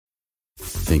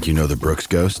Think you know the Brooks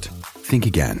Ghost? Think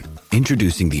again.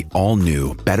 Introducing the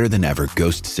all-new, better-than-ever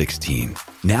Ghost 16.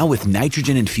 Now with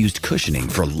nitrogen-infused cushioning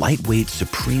for lightweight,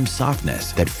 supreme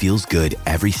softness that feels good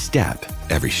every step,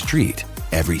 every street,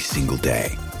 every single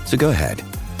day. So go ahead,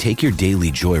 take your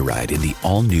daily joyride in the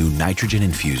all-new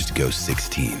nitrogen-infused Ghost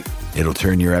 16. It'll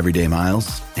turn your everyday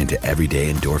miles into everyday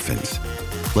endorphins.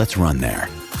 Let's run there.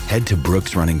 Head to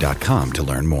brooksrunning.com to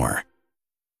learn more.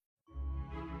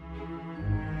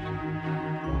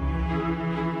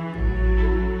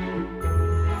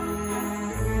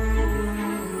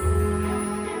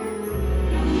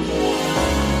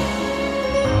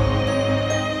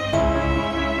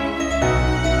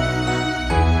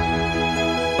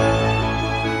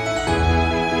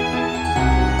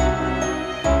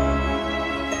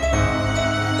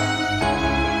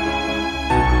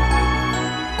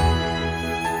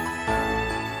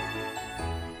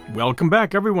 Welcome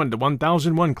back, everyone, to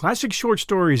 1001 Classic Short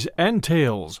Stories and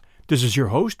Tales. This is your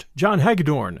host, John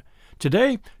Hagedorn.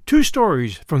 Today, 2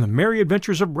 stories from the Merry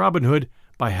Adventures of Robin Hood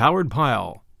by Howard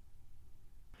Pyle.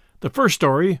 The first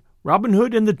story, Robin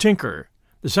Hood and the Tinker.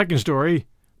 The second story,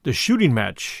 The Shooting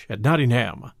Match at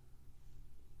Nottingham.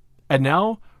 And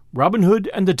now, Robin Hood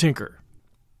and the Tinker.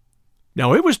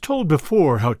 Now it was told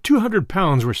before how 200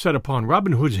 pounds were set upon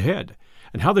Robin Hood's head,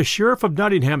 and how the Sheriff of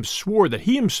Nottingham swore that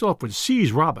he himself would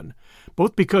seize Robin,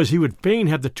 both because he would fain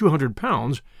have the 200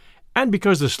 pounds, and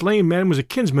because the slain man was a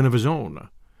kinsman of his own.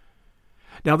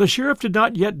 Now the sheriff did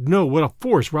not yet know what a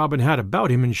force Robin had about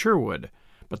him in Sherwood,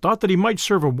 but thought that he might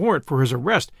serve a warrant for his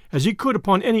arrest as he could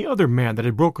upon any other man that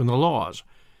had broken the laws.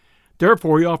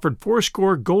 Therefore he offered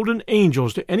 80 golden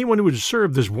angels to anyone who would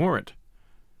serve this warrant.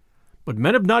 But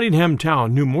men of Nottingham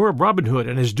town knew more of Robin Hood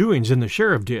and his doings than the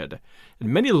sheriff did, and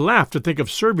many laughed to think of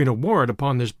serving a warrant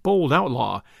upon this bold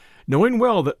outlaw, knowing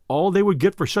well that all they would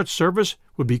get for such service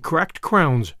would be cracked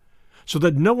crowns, so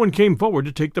that no one came forward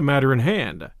to take the matter in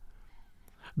hand.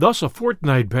 Thus a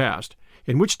fortnight passed,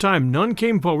 in which time none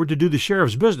came forward to do the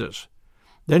sheriff's business.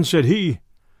 Then said he,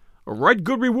 "A right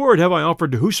good reward have I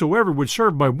offered to whosoever would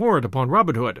serve my warrant upon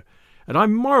Robin Hood, and I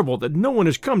marvel that no one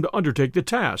has come to undertake the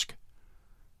task."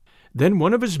 Then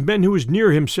one of his men who was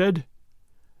near him said,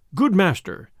 "Good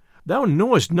master, thou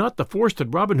knowest not the force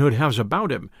that Robin Hood has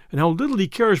about him, and how little he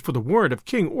cares for the warrant of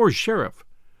king or sheriff.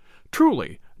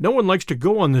 Truly, no one likes to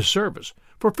go on this service,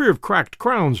 for fear of cracked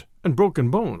crowns and broken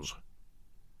bones."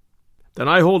 "Then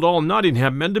I hold all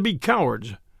Nottingham men to be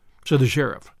cowards," said the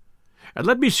sheriff, "and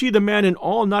let me see the man in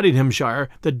all Nottinghamshire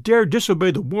that dare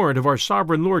disobey the warrant of our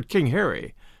sovereign lord King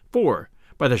Harry, for,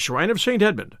 by the shrine of St.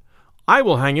 Edmund, I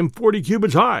will hang him 40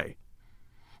 cubits high.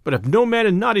 But if no man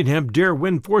in Nottingham dare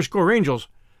win 80 angels,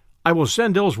 I will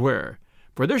send elsewhere,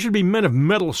 for there should be men of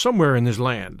mettle somewhere in this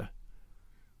land."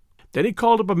 Then he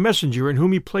called up a messenger in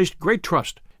whom he placed great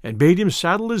trust, and bade him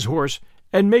saddle his horse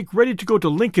and make ready to go to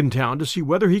Lincoln town to see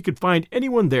whether he could find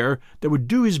anyone there that would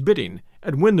do his bidding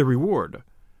and win the reward.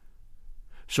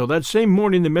 So that same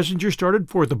morning the messenger started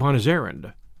forth upon his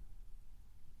errand.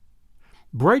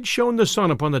 Bright shone the sun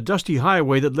upon the dusty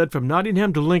highway that led from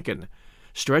Nottingham to Lincoln,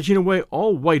 stretching away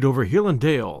all white over hill and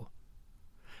dale.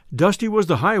 Dusty was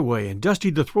the highway, and dusty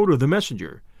the throat of the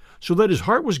messenger, so that his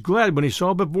heart was glad when he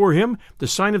saw before him the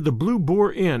sign of the Blue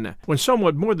Boar Inn, when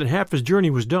somewhat more than half his journey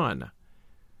was done.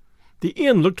 The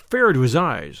inn looked fair to his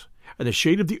eyes, and the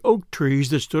shade of the oak trees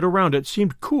that stood around it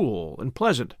seemed cool and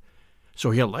pleasant,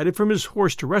 so he alighted from his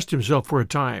horse to rest himself for a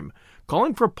time,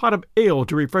 calling for a pot of ale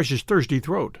to refresh his thirsty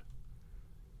throat.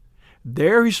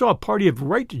 There he saw a party of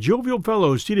right jovial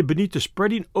fellows seated beneath the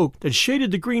spreading oak that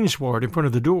shaded the greensward in front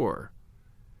of the door.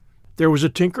 There was a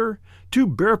tinker, 2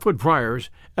 barefoot friars,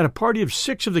 and a party of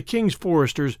 6 of the king's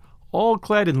foresters, all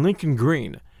clad in Lincoln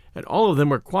green, and all of them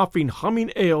were quaffing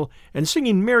humming ale and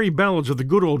singing merry ballads of the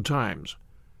good old times.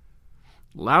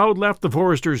 Loud laughed the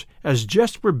foresters as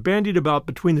jests were bandied about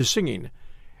between the singing,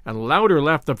 and louder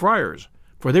laughed the friars,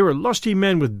 for they were lusty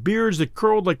men with beards that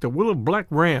curled like the wool of black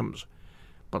rams.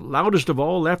 But loudest of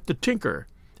all laughed the tinker,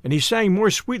 and he sang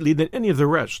more sweetly than any of the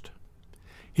rest.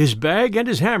 His bag and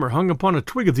his hammer hung upon a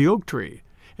twig of the oak tree,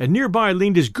 and near by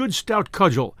leaned his good stout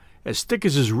cudgel, as thick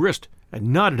as his wrist,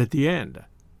 and knotted at the end.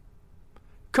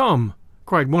 "Come,"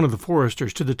 cried one of the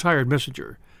foresters to the tired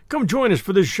messenger, "come join us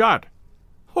for this shot.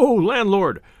 Ho,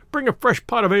 landlord, bring a fresh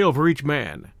pot of ale for each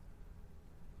man."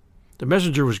 The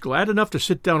messenger was glad enough to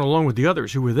sit down along with the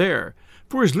others who were there,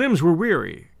 for his limbs were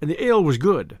weary, and the ale was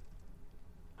good.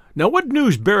 "Now what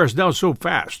news bearest thou so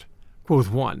fast?" quoth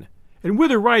one, "and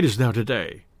whither ridest thou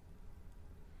today?"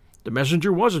 The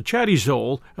messenger was a chatty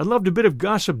soul, and loved a bit of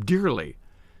gossip dearly.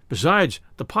 Besides,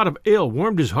 the pot of ale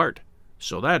warmed his heart,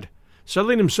 so that,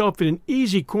 settling himself in an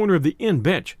easy corner of the inn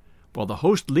bench, While the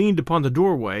host leaned upon the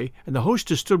doorway, and the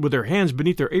hostess stood with her hands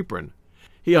beneath her apron,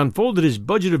 he unfolded his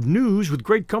budget of news with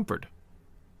great comfort.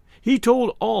 He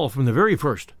told all from the very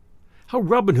first, how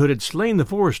Robin Hood had slain the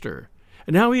forester,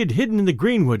 and how he had hidden in the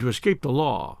greenwood to escape the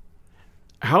law,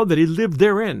 how that he lived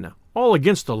therein, all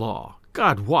against the law,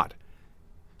 God wot,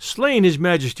 slaying his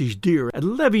majesty's deer,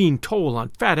 and levying toll on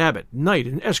fat abbot, knight,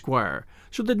 and esquire,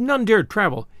 so that none dared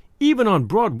travel even on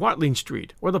broad Watling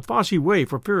Street or the Fosse Way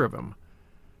for fear of him.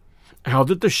 How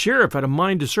that the sheriff had a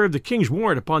mind to serve the king's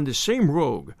warrant upon this same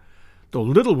rogue, though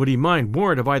little would he mind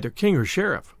warrant of either king or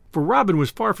sheriff, for Robin was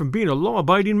far from being a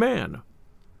law-abiding man.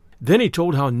 Then he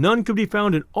told how none could be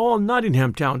found in all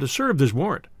Nottingham town to serve this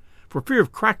warrant, for fear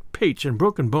of cracked pates and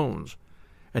broken bones,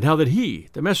 and how that he,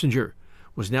 the messenger,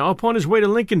 was now upon his way to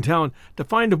Lincoln town to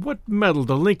find of what mettle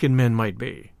the Lincoln men might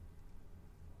be.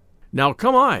 Now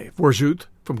come I, forsooth,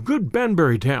 from good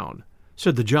Banbury town,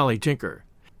 said the jolly tinker,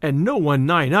 and no one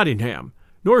nigh Nottingham,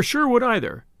 nor Sherwood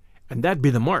either, and that be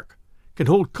the mark, can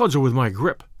hold cudgel with my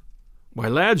grip. Why,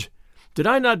 lads, did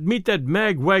I not meet that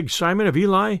mag-wag Simon of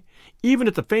Ely, even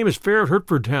at the famous fair at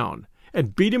Hertford town,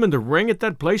 and beat him in the ring at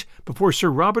that place before Sir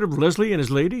Robert of Leslie and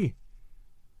his lady?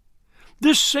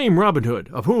 This same Robin Hood,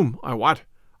 of whom, I wot,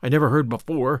 I never heard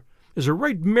before, is a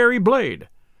right merry blade.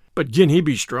 But gin he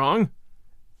be strong,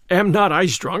 am not I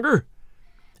stronger?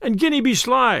 And gin he be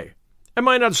sly, am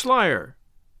I not slyer?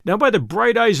 Now by the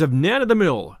bright eyes of Nan of the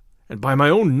Mill, and by my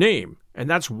own name, and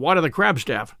that's Wat of the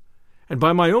Crabstaff, and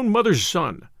by my own mother's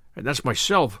son, and that's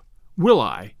myself, will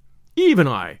I, even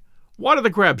I, Wat of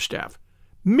the Crabstaff,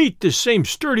 meet this same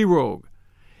sturdy rogue,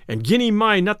 and gin he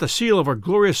mind not the seal of our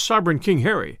glorious sovereign King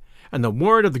Harry, and the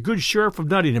warrant of the good sheriff of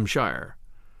Nottinghamshire,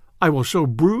 I will so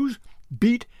bruise,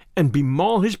 beat, and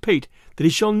bemaul his pate that he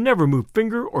shall never move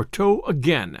finger or toe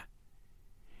again.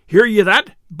 Hear ye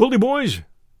that, bully boys?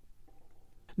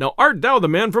 Now art thou the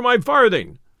man for my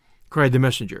farthing? Cried the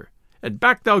messenger, and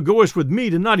back thou goest with me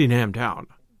to Nottingham town.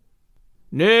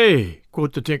 Nay,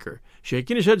 quoth the tinker,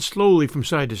 shaking his head slowly from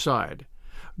side to side,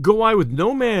 go I with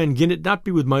no man gin it not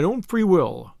be with mine own free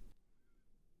will.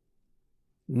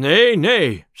 Nay,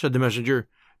 nay, said the messenger,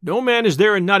 no man is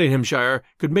there in Nottinghamshire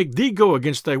could make thee go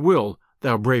against thy will,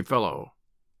 thou brave fellow.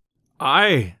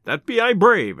 Ay, that be I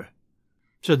brave,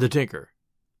 said the tinker.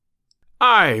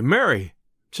 Ay, marry,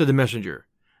 said the messenger,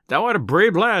 thou art a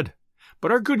brave lad,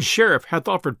 but our good sheriff hath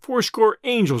offered 80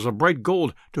 angels of bright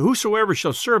gold to whosoever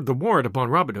shall serve the warrant upon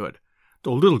Robin Hood,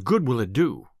 though little good will it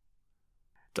do.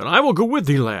 Then I will go with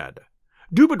thee, lad.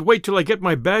 Do but wait till I get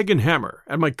my bag and hammer,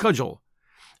 and my cudgel,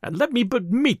 and let me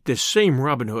but meet this same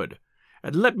Robin Hood,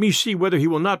 and let me see whether he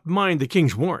will not mind the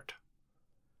king's warrant.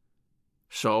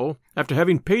 So, after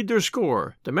having paid their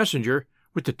score, the messenger,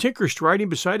 with the tinker striding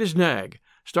beside his nag,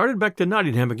 started back to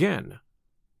Nottingham again.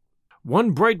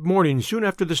 One bright morning soon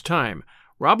after this time,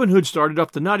 Robin Hood started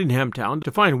up to Nottingham town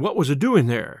to find what was a-doing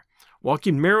there,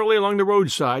 walking merrily along the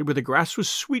roadside where the grass was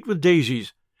sweet with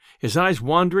daisies, his eyes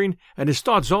wandering, and his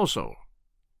thoughts also.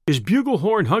 His bugle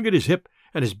horn hung at his hip,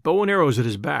 and his bow and arrows at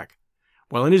his back,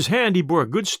 while in his hand he bore a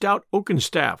good stout oaken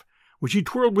staff, which he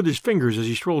twirled with his fingers as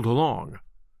he strolled along.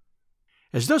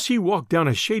 As thus he walked down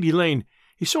a shady lane,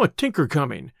 he saw a tinker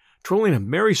coming, trolling a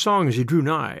merry song as he drew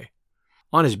nigh.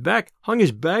 On his back hung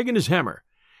his bag and his hammer,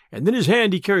 and in his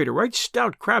hand he carried a right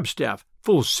stout crabstaff,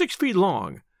 full 6 feet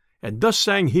long, and thus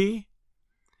sang he: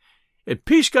 At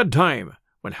Peascod time,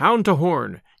 when hound to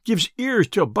horn gives ears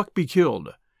till buck be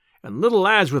killed, and little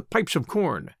lads with pipes of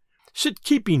corn sit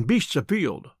keeping beasts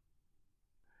afield.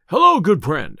 Hello, good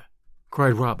friend,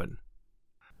 cried Robin.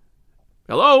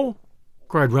 Hello,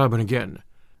 cried Robin again.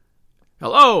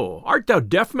 Hello, art thou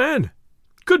deaf, man?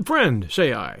 Good friend,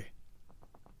 say I.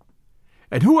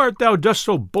 And who art thou dost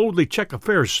so boldly check a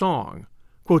fair song?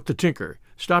 Quoth the tinker,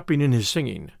 stopping in his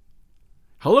singing.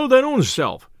 Hello thine own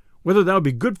self, whether thou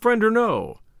be good friend or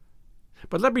no.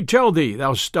 But let me tell thee,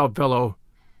 thou stout fellow,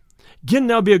 gin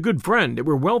thou be a good friend, it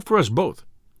were well for us both,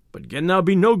 but gin thou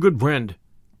be no good friend,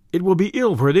 it will be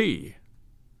ill for thee.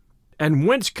 And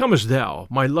whence comest thou,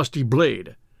 my lusty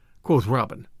blade? Quoth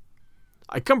Robin.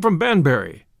 I come from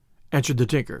Banbury, answered the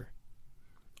tinker.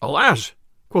 Alas,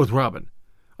 quoth Robin,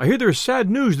 I hear there is sad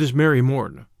news this merry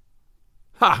morn.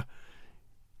 Ha!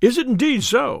 Is it indeed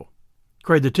so?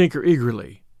 Cried the tinker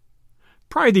eagerly.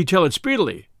 Pry thee tell it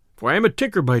speedily, for I am a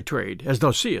tinker by trade, as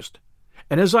thou seest,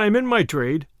 and as I am in my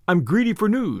trade, I'm greedy for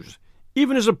news,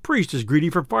 even as a priest is greedy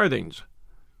for farthings.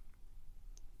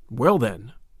 Well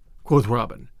then, quoth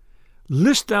Robin,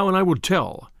 list thou and I will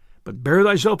tell, but bear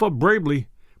thyself up bravely,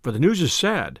 for the news is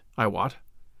sad, I wot.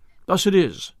 Thus it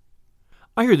is.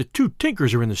 I hear that 2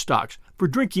 tinkers are in the stocks for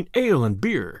drinking ale and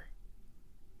beer.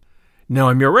 Now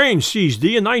a murrain seize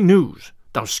thee and thy news,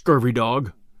 thou scurvy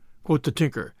dog, quoth the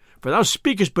tinker, for thou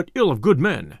speakest but ill of good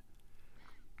men.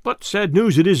 But sad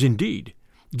news it is indeed,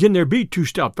 gin there be 2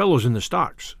 stout fellows in the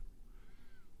stocks.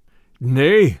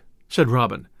 Nay, said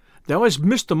Robin, thou hast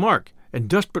missed the mark, and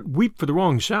dost but weep for the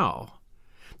wrong sow.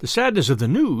 The sadness of the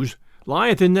news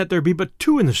lieth in that there be but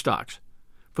 2 in the stocks,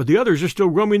 for the others are still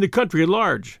roaming the country at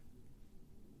large.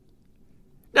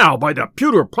 Now, by the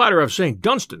pewter platter of St.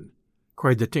 Dunstan,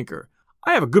 cried the tinker,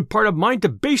 I have a good part of mind to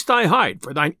baste thy hide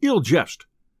for thine ill jest.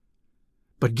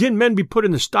 But gin men be put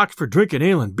in the stocks for drinking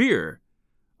ale and beer,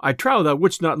 I trow thou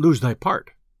wouldst not lose thy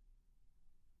part.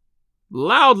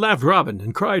 Loud laughed Robin,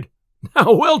 and cried,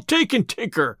 Now well taken,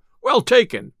 tinker, well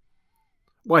taken.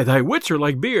 Why, thy wits are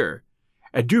like beer,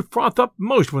 and do froth up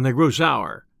most when they grow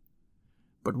sour.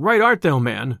 But right art thou,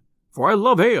 man, for I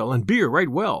love ale and beer right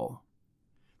well.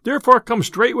 Therefore come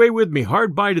straightway with me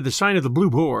hard by to the sign of the Blue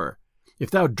Boar, if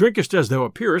thou drinkest as thou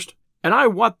appearest, and I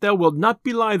wot thou wilt not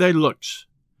belie thy looks.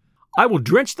 I will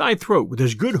drench thy throat with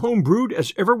as good home brewed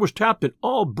as ever was tapped in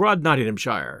all broad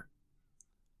Nottinghamshire.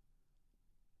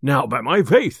 Now, by my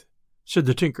faith, said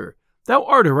the tinker, thou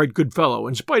art a right good fellow,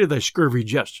 in spite of thy scurvy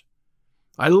jests.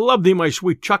 I love thee, my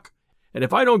sweet chuck, and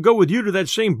if I don't go with you to that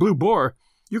same Blue Boar,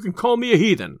 you can call me a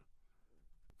heathen.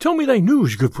 Tell me thy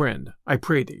news, good friend, I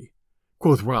pray thee,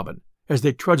 quoth Robin, as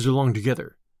they trudged along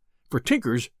together. For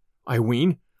tinkers, I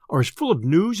ween, are as full of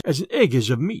news as an egg is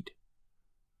of meat.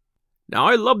 Now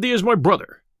I love thee as my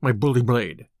brother, my bully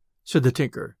blade, said the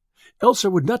tinker, else I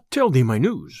would not tell thee my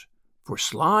news, for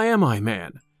sly am I,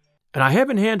 man, and I have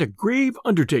in hand a grave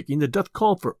undertaking that doth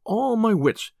call for all my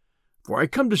wits, for I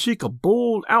come to seek a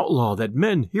bold outlaw that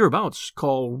men hereabouts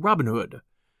call Robin Hood.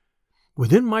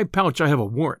 Within my pouch I have a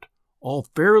warrant, all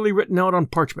fairly written out on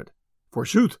parchment,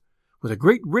 forsooth, with a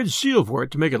great red seal for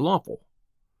it to make it lawful.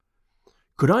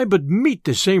 Could I but meet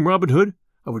this same Robin Hood,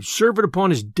 I would serve it upon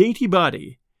his dainty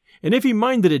body, and if he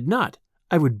minded it not,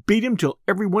 I would beat him till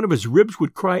every one of his ribs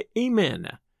would cry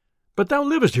Amen. But thou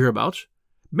livest hereabouts.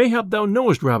 Mayhap thou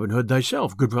knowest Robin Hood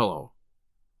thyself, good fellow.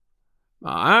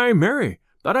 Ay, marry,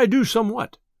 that I do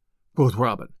somewhat, quoth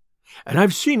Robin, and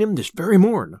I've seen him this very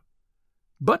morn.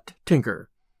 But,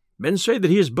 tinker, men say that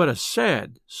he is but a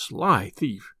sad, sly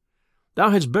thief.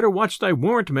 Thou hadst better watch thy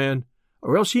warrant, man,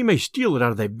 or else he may steal it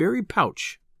out of thy very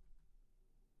pouch.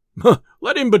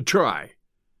 Let him but try,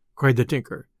 cried the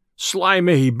tinker. Sly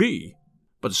may he be,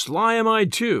 but sly am I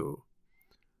too.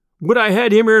 Would I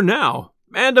had him here now,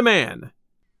 man to man.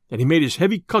 And he made his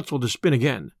heavy cudgel to spin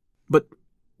again. But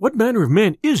what manner of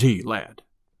man is he, lad?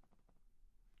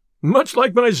 Much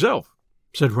like myself,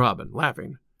 said Robin,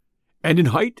 laughing, and in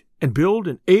height and build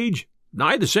and age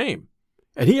nigh the same,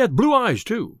 and he hath blue eyes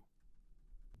too.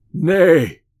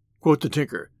 Nay, quoth the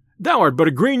tinker, thou art but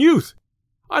a green youth.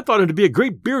 I thought him to be a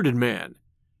great bearded man.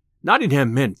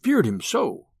 Nottingham men feared him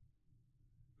so.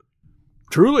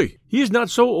 Truly, he is not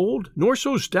so old nor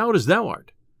so stout as thou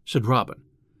art, said Robin,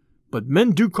 but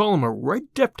men do call him a right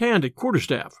deft hand at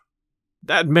quarterstaff.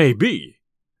 That may be,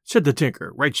 said the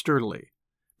tinker right sturdily,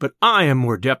 but I am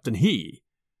more deft than he,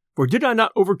 for did I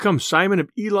not overcome Simon of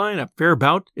Ely in a fair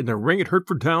bout in the ring at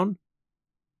Hertford Town?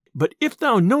 But if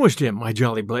thou knowest him, my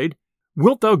jolly blade,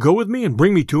 wilt thou go with me and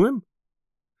bring me to him?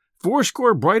 80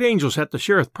 bright angels hath the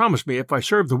sheriff promised me if I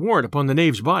serve the warrant upon the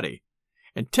knave's body,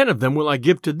 and 10 of them will I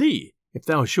give to thee, if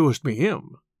thou showest me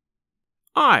him.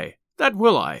 Ay, that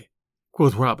will I,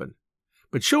 quoth Robin,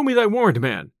 but show me thy warrant,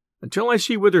 man, until I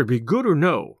see whether it be good or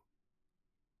no.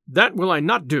 That will I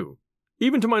not do,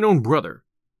 even to mine own brother,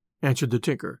 answered the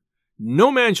tinker.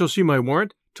 No man shall see my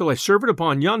warrant till I serve it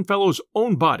upon yon fellow's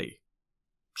own body.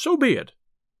 So be it,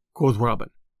 quoth Robin.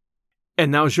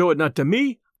 And thou show it not to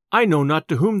me, I know not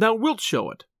to whom thou wilt show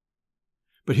it.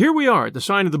 But here we are at the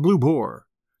sign of the Blue Boar,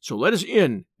 so let us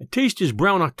in and taste his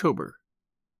brown October.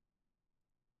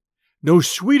 No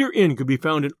sweeter inn could be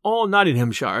found in all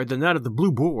Nottinghamshire than that of the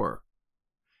Blue Boar.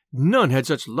 None had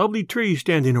such lovely trees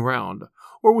standing around,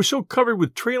 or was so covered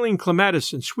with trailing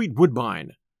clematis and sweet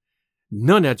woodbine.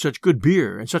 None had such good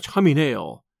beer and such humming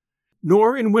ale.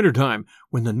 Nor in winter time,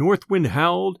 when the north wind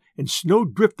howled and snow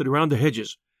drifted around the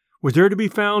hedges, was there to be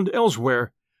found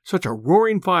elsewhere such a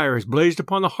roaring fire as blazed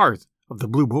upon the hearth of the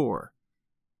Blue Boar.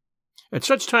 At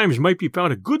such times might be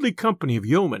found a goodly company of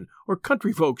yeomen or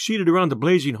country folk seated around the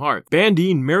blazing hearth,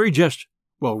 bandying merry jest,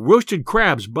 while roasted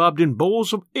crabs bobbed in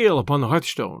bowls of ale upon the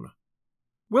hearthstone.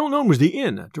 Well known was the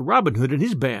inn to Robin Hood and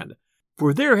his band,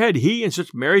 for there had he and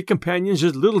such merry companions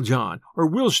as Little John, or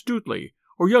Will Stutely,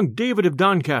 or young David of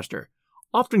Doncaster,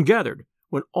 often gathered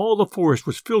when all the forest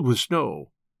was filled with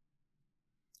snow.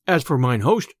 As for mine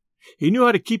host, he knew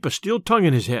how to keep a still tongue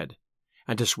in his head,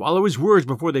 and to swallow his words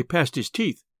before they passed his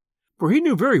teeth, for he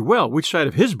knew very well which side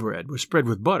of his bread was spread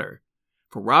with butter,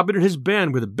 for Robin and his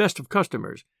band were the best of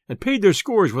customers, and paid their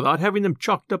scores without having them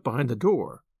chalked up behind the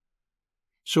door.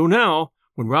 So now,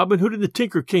 when Robin Hood and the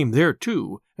tinker came there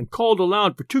too, and called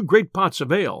aloud for 2 great pots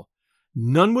of ale,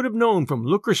 none would have known from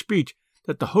look or speech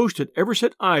that the host had ever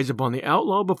set eyes upon the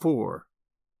outlaw before.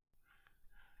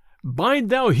 "Bide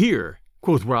thou here,"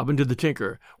 quoth Robin to the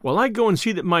tinker, "while I go and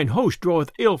see that mine host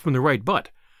draweth ale from the right butt,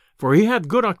 for he hath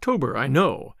good October, I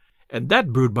know, and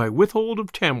that brewed by Withold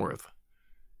of Tamworth."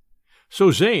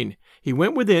 So saying, he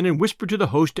went within and whispered to the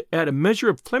host to add a measure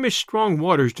of Flemish strong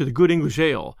waters to the good English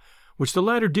ale, which the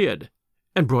latter did,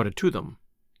 and brought it to them.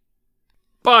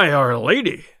 "By Our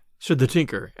Lady," said the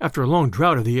tinker, after a long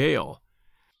draught of the ale,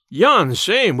 "yon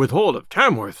same Withold of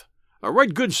Tamworth, a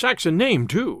right good Saxon name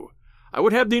too, I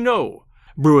would have thee know,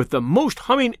 breweth the most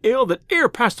humming ale that e'er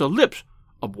passed the lips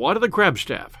of Wat of the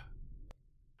Crabstaff."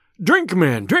 "Drink,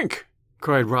 man, drink!"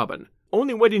 cried Robin,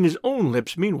 only wetting his own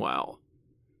lips meanwhile.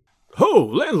 "Ho,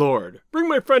 landlord, bring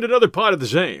my friend another pot of the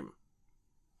same."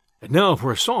 "And now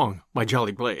for a song, my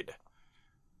jolly blade."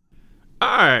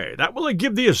 "Aye, that will I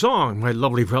give thee a song, my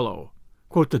lovely fellow,"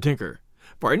 quoth the tinker,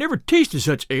 "for I never tasted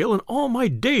such ale in all my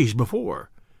days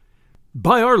before.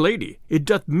 By Our Lady, it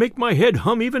doth make my head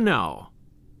hum even now.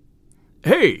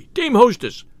 Hey, dame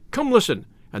hostess, come listen,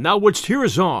 and thou wouldst hear a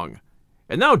song,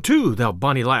 and thou too, thou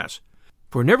bonny lass,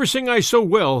 for never sing I so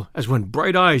well as when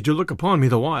bright eyes do look upon me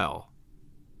the while."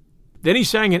 Then he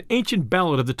sang an ancient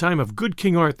ballad of the time of good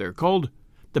King Arthur, called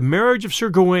The Marriage of Sir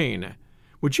Gawain,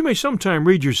 which you may sometime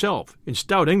read yourself in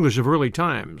stout English of early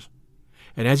times.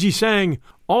 And as he sang,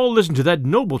 all listened to that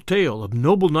noble tale of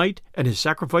noble knight and his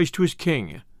sacrifice to his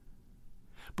king.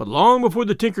 But long before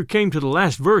the tinker came to the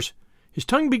last verse, his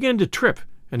tongue began to trip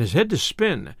and his head to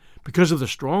spin, because of the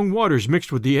strong waters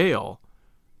mixed with the ale.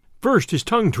 First his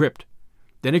tongue tripped,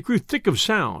 then it grew thick of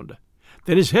sound,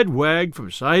 then his head wagged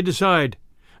from side to side,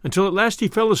 until at last he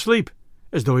fell asleep,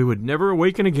 as though he would never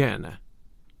awaken again.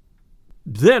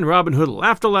 Then Robin Hood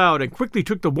laughed aloud, and quickly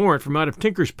took the warrant from out of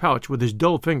Tinker's pouch with his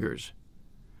dull fingers.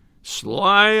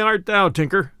 "Sly art thou,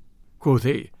 Tinker," quoth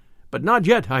he, "but not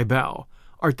yet, I bow,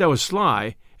 art thou as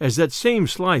sly as that same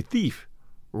sly thief,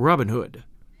 Robin Hood."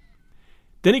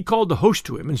 Then he called the host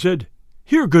to him, and said,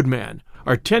 "Here, good man,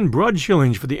 are 10 broad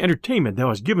shillings for the entertainment thou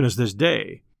hast given us this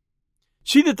day.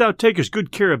 See that thou takest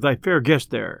good care of thy fair guest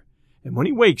there, and when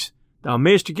he wakes, thou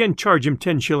mayst again charge him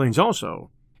 10 shillings also,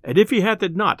 and if he hath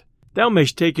it not, thou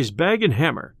mayst take his bag and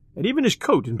hammer, and even his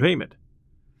coat in payment.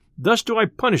 Thus do I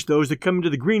punish those that come into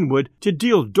the greenwood to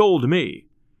deal dole to me.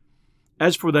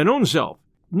 As for thine own self,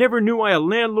 never knew I a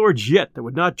landlord yet that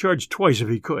would not charge twice if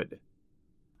he could."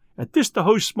 At this the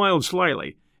host smiled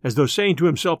slyly, as though saying to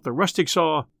himself the rustic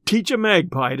saw, "Teach a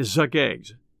magpie to suck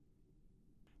eggs."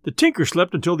 The tinker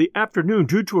slept until the afternoon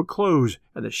drew to a close,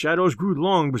 and the shadows grew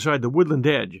long beside the woodland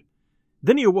edge.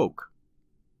 Then he awoke.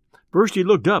 First he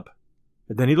looked up,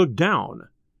 and then he looked down.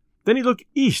 Then he looked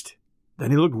east, then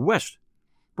he looked west,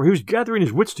 for he was gathering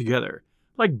his wits together,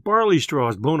 like barley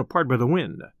straws blown apart by the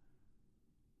wind.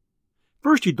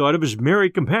 First he thought of his merry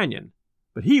companion,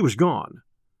 but he was gone.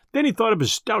 Then he thought of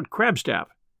his stout crabstaff,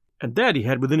 and that he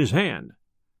had within his hand.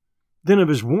 Then of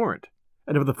his warrant,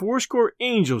 and of the 80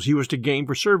 angels he was to gain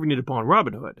for serving it upon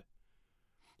Robin Hood.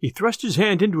 He thrust his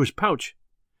hand into his pouch,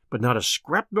 but not a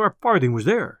scrap nor farthing was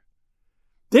there.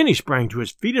 Then he sprang to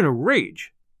his feet in a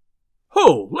rage.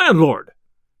 "Ho, landlord!"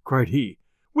 cried he,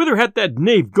 "whither hath that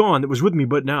knave gone that was with me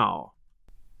but now?"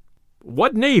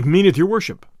 "What knave meaneth your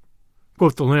worship?"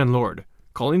 quoth the landlord,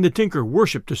 calling the tinker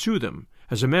worship to soothe him,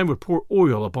 as a man would pour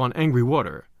oil upon angry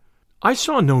water. "I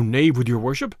saw no knave with your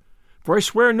worship, for I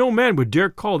swear no man would dare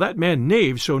call that man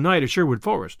knave so nigh to Sherwood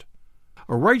Forest.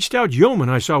 A right stout yeoman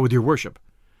I saw with your worship,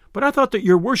 but I thought that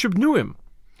your worship knew him,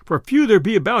 for few there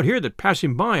be about here that pass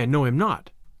him by and know him not."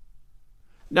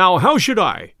 "Now how should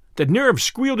I, that ne'er have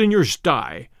squealed in your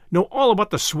sty, know all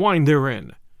about the swine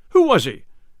therein? Who was he?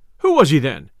 Who was he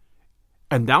then?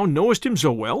 And thou knowest him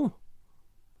so well?"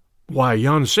 "Why,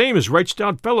 yon same is right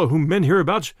stout fellow whom men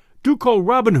hereabouts do call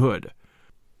Robin Hood."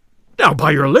 "Now,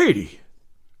 by your lady,"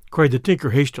 cried the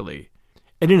tinker hastily,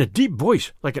 and in a deep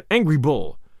voice like an angry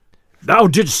bull, "thou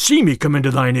didst see me come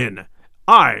into thine inn,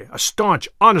 I, a staunch,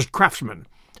 honest craftsman,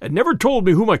 and never told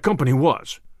me who my company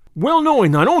was, well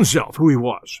knowing thine own self who he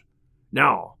was.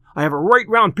 Now, I have a right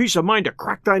round piece of mind to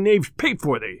crack thy knave's pate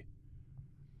for thee."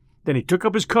 Then he took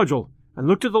up his cudgel and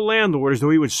looked at the landlord as though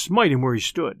he would smite him where he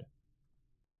stood.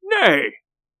 "Nay,"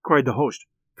 cried the host,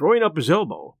 throwing up his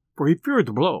elbow, for he feared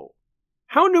the blow.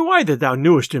 "How knew I that thou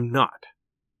knewest him not?"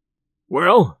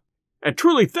 "Well, and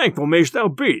truly thankful mayst thou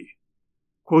be,"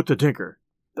 quoth the tinker,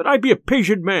 that I be a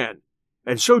patient man,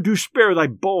 and so do spare thy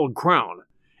bald crown,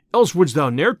 else wouldst thou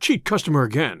ne'er cheat customer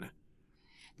again.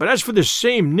 But as for this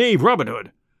same knave Robin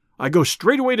Hood, I go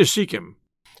straightway to seek him,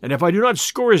 and if I do not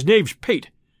score his knave's pate,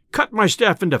 cut my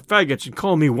staff into faggots and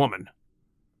call me woman."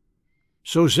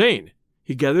 So saying,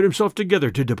 he gathered himself together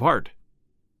to depart.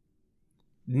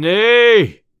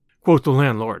 "Nay," quoth the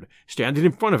landlord, standing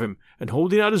in front of him and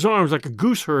holding out his arms like a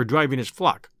gooseherd driving his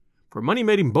flock, for money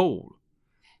made him bold.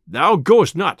 "Thou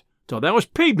goest not till thou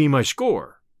hast paid me my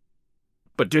score."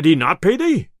 "But did he not pay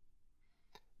thee?"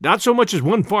 "Not so much as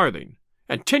 1 farthing,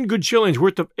 and 10 good shillings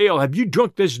worth of ale have you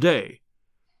drunk this day.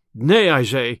 Nay, I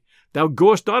say, thou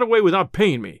goest not away without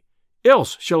paying me,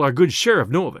 else shall our good sheriff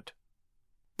know of it."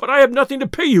 "But I have nothing to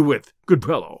pay you with, good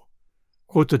fellow,"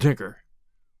 quoth the tinker.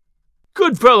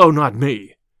 "Good fellow, not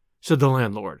me," said the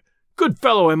landlord. "Good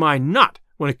fellow am I not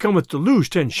when it cometh to lose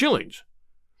 10 shillings.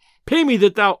 Pay me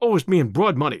that thou owest me in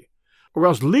broad money, or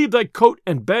else leave thy coat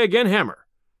and bag and hammer.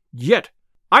 Yet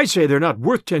I say they're not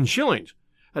worth 10 shillings,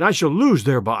 and I shall lose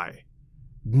thereby.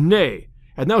 Nay,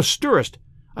 and thou stirrest,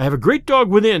 I have a great dog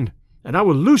within, and I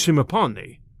will loose him upon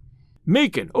thee.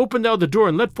 Macon, open thou the door,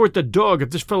 and let forth the dog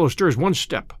if this fellow stirs 1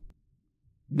 step."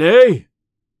 "Nay,"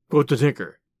 quoth the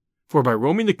tinker, for by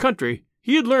roaming the country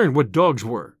he had learned what dogs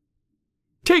were.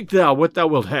 "Take thou what thou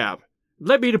wilt have,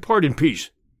 let me depart in peace,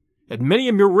 and many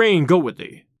a murrain go with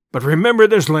thee. But remember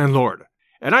this, landlord,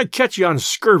 and I catch yon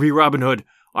scurvy Robin Hood,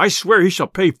 I swear he shall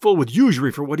pay full with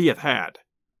usury for what he hath had."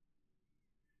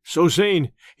 So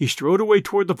saying, he strode away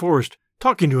toward the forest,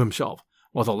 talking to himself,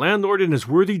 while the landlord and his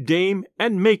worthy dame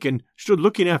and Macon stood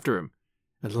looking after him,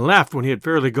 and laughed when he had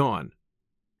fairly gone.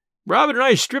 "Robin and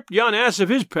I stripped yon ass of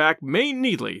his pack main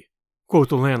neatly," quoth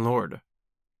the landlord.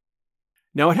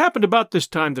 Now it happened about this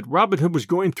time that Robin Hood was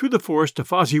going through the forest to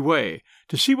Fosse Way,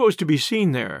 to see what was to be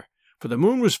seen there, for the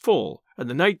moon was full, and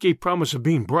the night gave promise of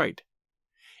being bright.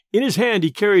 In his hand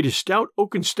he carried his stout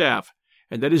oaken staff,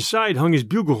 and at his side hung his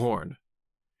bugle horn.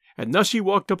 And thus he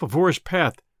walked up a forest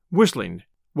path, whistling,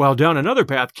 while down another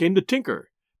path came the tinker,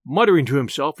 muttering to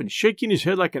himself and shaking his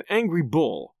head like an angry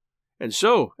bull. And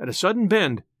so, at a sudden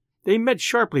bend, they met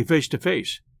sharply face to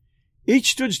face.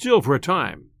 Each stood still for a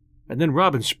time, and then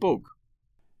Robin spoke.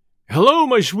 "Hello,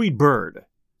 my sweet bird,"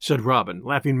 said Robin,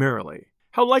 laughing merrily.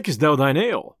 "How likest thou thine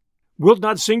ale? Wilt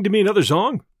not sing to me another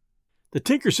song?" The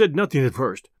tinker said nothing at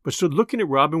first, but stood looking at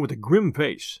Robin with a grim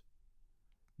face.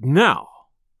 "Now,"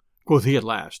 quoth he at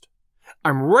last,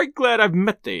 "I'm right glad I've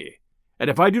met thee, and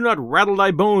if I do not rattle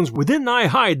thy bones within thy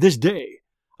hide this day,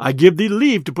 I give thee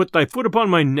leave to put thy foot upon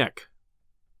my neck."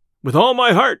 "With all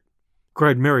my heart,"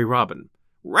 cried merry Robin.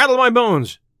 "Rattle my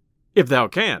bones, if thou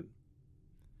can."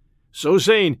 So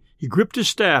saying, he gripped his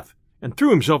staff and threw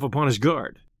himself upon his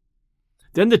guard.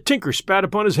 Then the tinker spat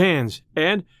upon his hands,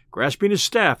 and, grasping his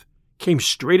staff, came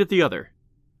straight at the other.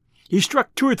 He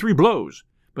struck 2 or 3 blows,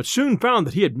 but soon found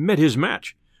that he had met his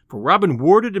match, for Robin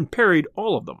warded and parried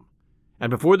all of them, and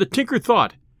before the tinker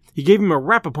thought, he gave him a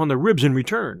rap upon the ribs in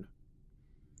return.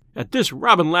 At this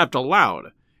Robin laughed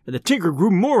aloud, and the tinker grew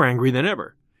more angry than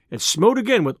ever, and smote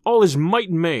again with all his might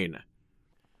and main.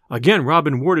 Again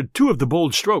Robin warded 2 of the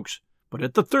bold strokes, but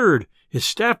at the third his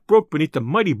staff broke beneath the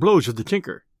mighty blows of the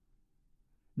tinker.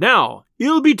 "Now,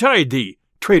 ill betide thee,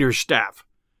 traitor's staff!"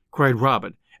 cried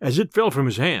Robin, as it fell from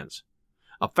his hands.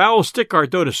 "A foul stick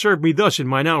art thou to serve me thus in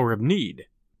mine hour of need."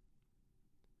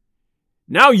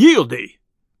 "Now yield thee,"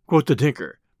 quoth the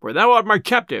tinker, "for thou art my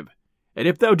captive, and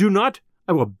if thou do not,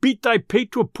 I will beat thy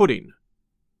pate to a pudding."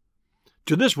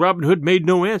 To this Robin Hood made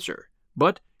no answer,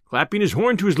 but, clapping his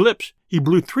horn to his lips, he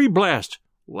blew 3 blasts,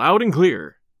 loud and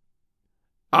clear.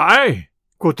 "Aye,"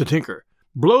 quoth the tinker,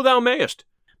 "blow thou mayest,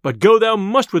 but go thou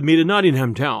must with me to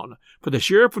Nottingham town, for the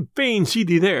sheriff would fain see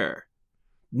thee there.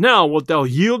 Now wilt thou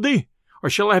yield thee, or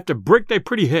shall I have to break thy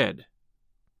pretty head?"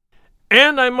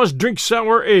 "And I must drink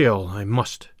sour ale, I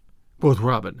must," quoth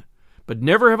Robin, "but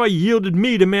never have I yielded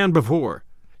me to man before,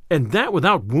 and that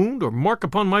without wound or mark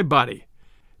upon my body.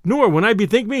 Nor, when I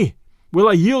bethink me, will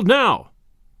I yield now.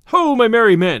 Ho, my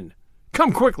merry men,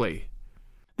 come quickly."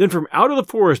 Then from out of the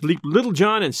forest leaped Little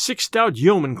John and 6 stout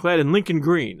yeomen clad in Lincoln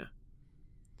green.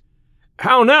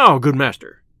 "How now, good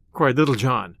master?" cried Little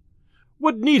John.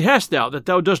 "What need hast thou that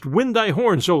thou dost wind thy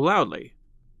horn so loudly?"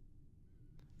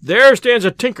 "There stands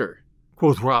a tinker,"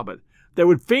 quoth Robin, "that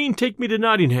would fain take me to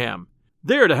Nottingham,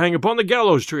 there to hang upon the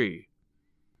gallows tree."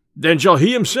 "Then shall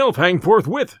he himself hang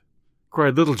forthwith,"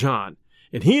 cried Little John,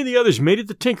 and he and the others made at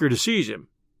the tinker to seize him.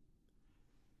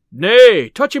 "Nay,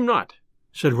 touch him not,"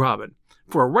 said Robin,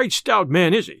 "for a right stout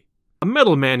man is he. A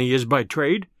mettle man he is by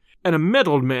trade, and a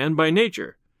mettled man by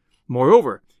nature.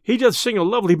 Moreover, he doth sing a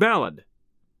lovely ballad.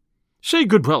 Say,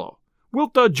 good fellow,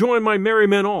 wilt thou join my merry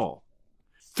men all?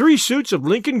 3 suits of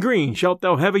Lincoln green shalt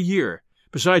thou have a year,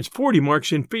 besides 40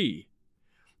 marks in fee.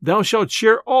 Thou shalt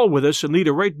share all with us, and lead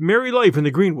a right merry life in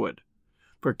the greenwood.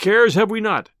 For cares have we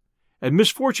not, and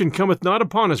misfortune cometh not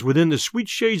upon us within the sweet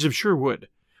shades of Sherwood,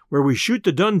 where we shoot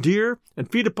the dun deer,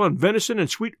 and feed upon venison and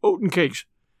sweet oaten cakes,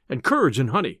 and curds and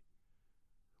honey.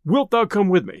 Wilt thou come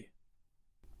with me?"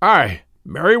 "Aye,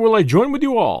 marry will I join with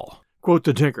you all," quoth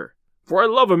the tinker, "for I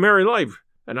love a merry life,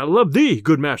 and I love thee,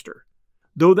 good master,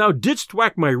 though thou didst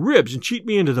whack my ribs and cheat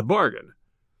me into the bargain.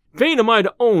 Fain am I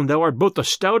to own thou art both a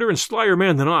stouter and slyer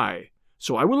man than I,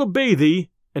 so I will obey thee,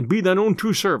 and be thine own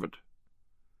true servant."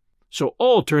 So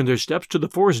all turned their steps to the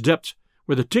forest depths,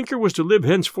 where the tinker was to live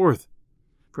henceforth.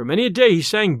 For many a day he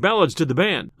sang ballads to the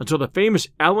band, until the famous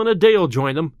Allen a Dale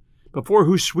joined them, before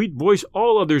whose sweet voice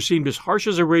all others seemed as harsh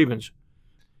as a raven's.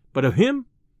 But of him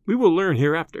we will learn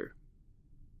hereafter.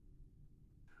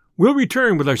 We'll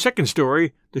return with our second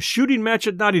story, The Shooting Match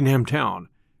at Nottingham Town,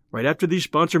 right after these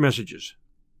sponsor messages.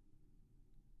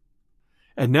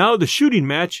 And now the shooting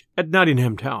match at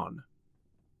Nottingham Town.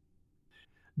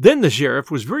 Then the sheriff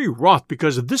was very wroth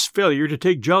because of this failure to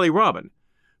take Jolly Robin,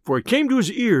 for it came to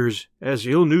his ears, as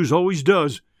ill news always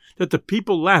does, that the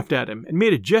people laughed at him and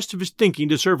made a jest of his thinking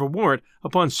to serve a warrant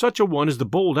upon such a one as the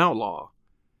bold outlaw.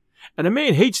 And a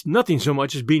man hates nothing so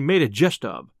much as being made a jest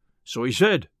of. So he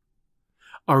said,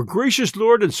 "Our gracious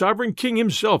lord and sovereign king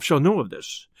himself shall know of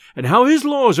this, and how his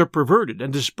laws are perverted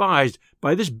and despised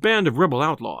by this band of rebel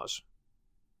outlaws.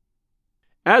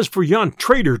 As for yon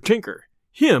traitor tinker,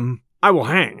 him I will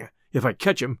hang, if I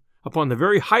catch him, upon the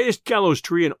very highest gallows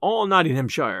tree in all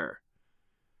Nottinghamshire."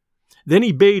 Then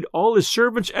he bade all his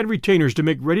servants and retainers to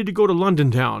make ready to go to London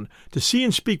town to see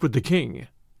and speak with the king.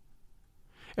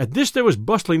 At this there was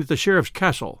bustling at the sheriff's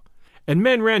castle, and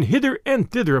men ran hither and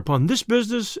thither upon this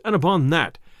business and upon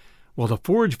that, while the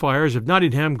forge fires of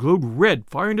Nottingham glowed red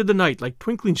far into the night like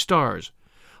twinkling stars,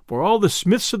 for all the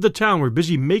smiths of the town were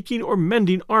busy making or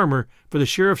mending armor for the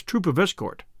sheriff's troop of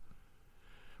escort.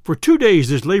 For 2 days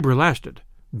this labor lasted.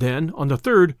 Then, on the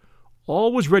 3rd,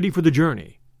 all was ready for the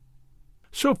journey.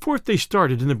 So forth they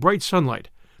started in the bright sunlight,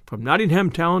 from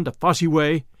Nottingham town to Fosse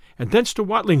Way, and thence to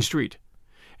Watling Street.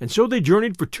 And so they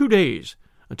journeyed for 2 days,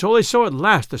 until they saw at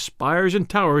last the spires and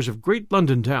towers of great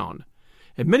London town.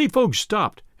 And many folks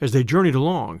stopped, as they journeyed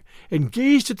along, and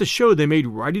gazed at the show they made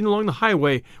riding along the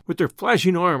highway with their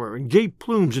flashing armor and gay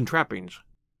plumes and trappings.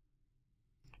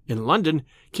 In London,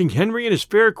 King Henry and his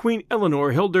fair Queen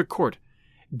Eleanor held their court,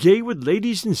 gay with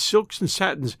ladies in silks and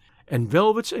satins, and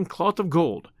velvets and cloth of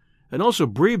gold, and also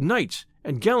brave knights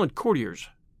and gallant courtiers.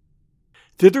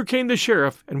 Thither came the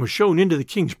sheriff, and was shown into the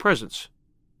king's presence.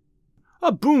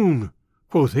 "A boon,"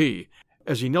 quoth he,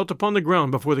 as he knelt upon the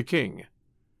ground before the king.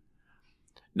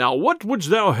 "Now what wouldst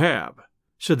thou have?"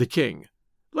 said the king.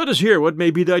 "Let us hear what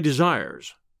may be thy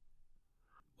desires."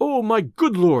 "O my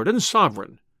good lord and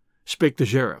sovereign," spake the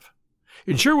sheriff,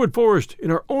 "in Sherwood Forest,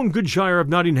 in our own good shire of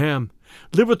Nottingham,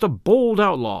 liveth a bold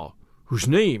outlaw, whose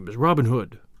name is Robin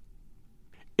Hood."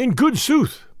 "In good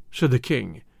sooth," said the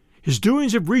king, "his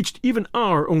doings have reached even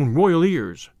our own royal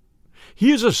ears.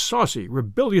 He is a saucy,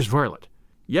 rebellious varlet,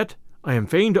 yet, I am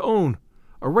fain to own,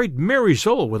 a right merry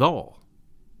soul withal."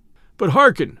 "But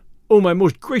hearken, O my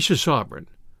most gracious sovereign,"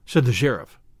 said the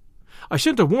sheriff. "I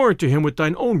sent a warrant to him with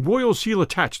thine own royal seal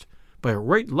attached, by a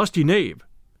right lusty knave.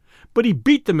 But he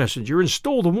beat the messenger and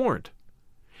stole the warrant.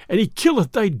 And he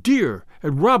killeth thy deer,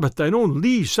 and robbeth thine own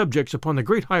liege subjects upon the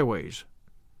great highways."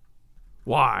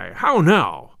 "Why, how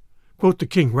now?" quoth the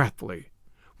king wrathfully.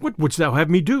 "What wouldst thou have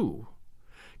me do?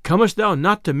 Comest thou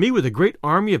not to me with a great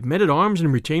army of men-at-arms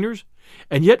and retainers,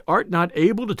 and yet art not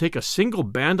able to take a single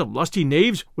band of lusty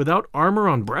knaves without armor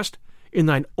on breast, in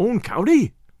thine own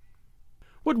county?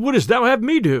 What wouldst thou have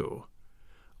me do?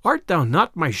 Art thou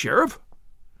not my sheriff?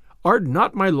 Art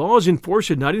not my laws in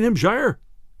force in Nottinghamshire?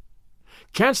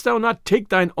 Canst thou not take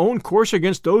thine own course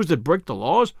against those that break the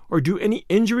laws, or do any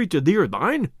injury to thee or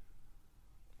thine?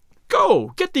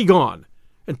 Go, get thee gone,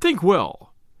 and think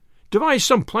well. Devise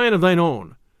some plan of thine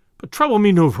own, but trouble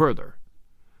me no further.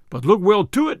 But look well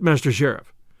to it, Master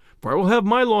Sheriff, for I will have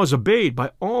my laws obeyed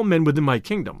by all men within my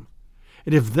kingdom.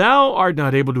 And if thou art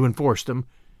not able to enforce them,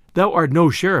 thou art no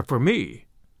sheriff for me.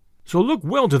 So look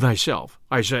well to thyself,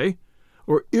 I say,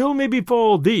 or ill may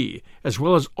befall thee, as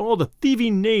well as all the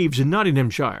thieving knaves in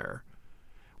Nottinghamshire.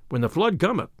 When the flood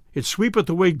cometh, it sweepeth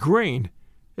away grain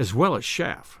as well as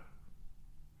chaff."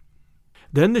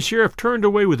 Then the sheriff turned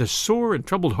away with a sore and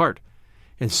troubled heart,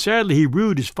 and sadly he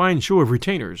rued his fine show of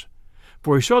retainers,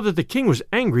 for he saw that the king was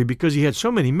angry because he had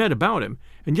so many men about him,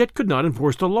 and yet could not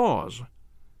enforce the laws.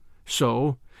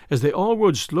 So, as they all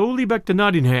rode slowly back to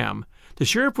Nottingham, The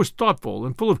sheriff was thoughtful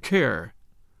and full of care.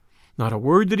 Not a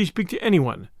word did he speak to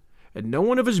anyone, and no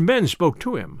one of his men spoke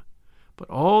to him, but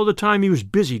all the time he was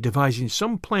busy devising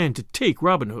some plan to take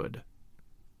Robin Hood.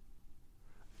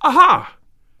 "Aha!"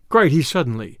 cried he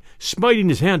suddenly, smiting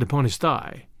his hand upon his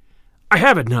thigh. "I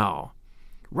have it now.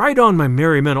 Ride on, my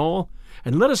merry men all,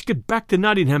 and let us get back to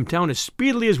Nottingham town as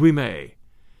speedily as we may.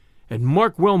 And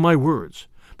mark well my words,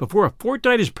 before a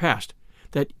fortnight is past,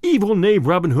 that evil knave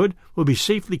Robin Hood will be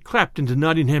safely clapped into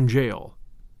Nottingham jail."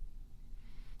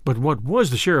 But what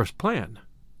was the sheriff's plan?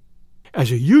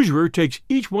 As a usurer takes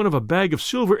each one of a bag of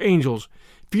silver angels,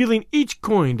 feeling each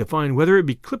coin to find whether it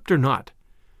be clipped or not,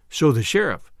 so the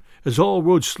sheriff, as all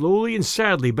rode slowly and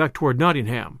sadly back toward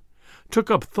Nottingham, took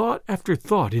up thought after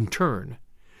thought in turn,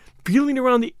 feeling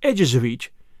around the edges of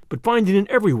each, but finding in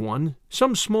every one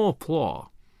some small flaw.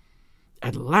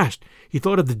 At last he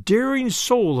thought of the daring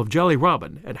soul of Jolly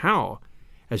Robin, and how,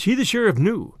 as he the sheriff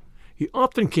knew, he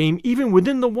often came even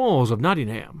within the walls of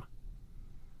Nottingham.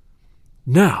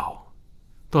 "Now,"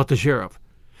 thought the sheriff,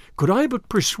 "could I but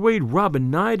persuade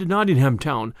Robin nigh to Nottingham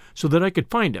town so that I could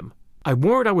find him, I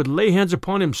warrant I would lay hands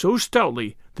upon him so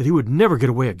stoutly that he would never get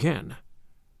away again."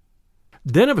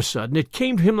 Then of a sudden it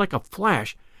came to him like a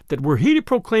flash that were he to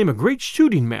proclaim a great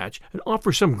shooting match and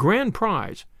offer some grand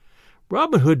prize,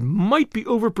 Robin Hood might be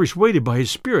over-persuaded by his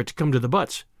spirit to come to the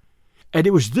butts, and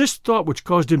it was this thought which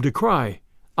caused him to cry,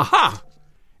 "Aha!"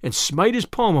 and smite his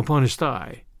palm upon his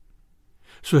thigh.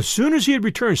 So as soon as he had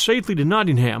returned safely to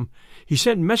Nottingham, he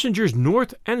sent messengers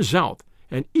north and south,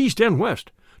 and east and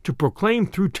west, to proclaim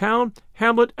through town,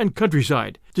 hamlet, and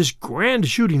countryside this grand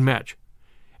shooting match,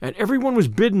 and every one was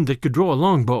bidden that could draw a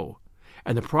longbow,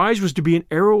 and the prize was to be an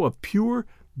arrow of pure,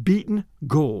 beaten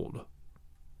gold.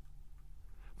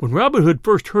 When Robin Hood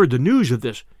first heard the news of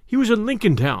this, he was in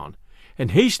Lincoln town, and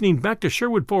hastening back to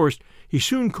Sherwood Forest, he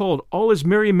soon called all his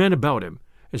merry men about him,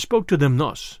 and spoke to them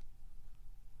thus: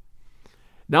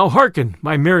 "Now hearken,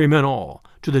 my merry men all,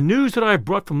 to the news that I have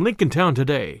brought from Lincoln town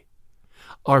today.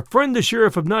 Our friend the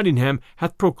Sheriff of Nottingham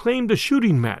hath proclaimed a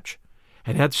shooting match,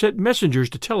 and hath sent messengers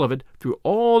to tell of it through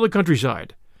all the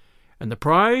countryside, and the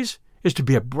prize is to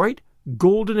be a bright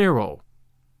golden arrow.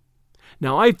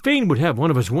 Now I fain would have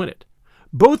one of us win it,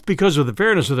 both because of the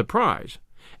fairness of the prize,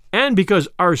 and because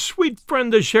our sweet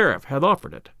friend the sheriff hath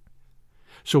offered it.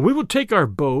 So we will take our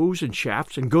bows and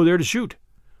shafts and go there to shoot,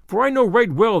 for I know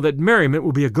right well that merriment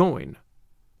will be a-going.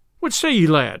 What say ye,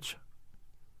 lads?"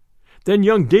 Then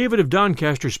young David of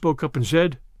Doncaster spoke up and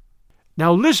said,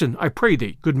 "Now listen, I pray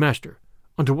thee, good master,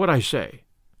 unto what I say.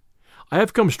 I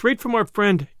have come straight from our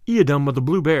friend Eadom of the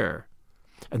Blue Bear,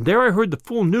 and there I heard the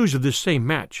full news of this same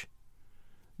match.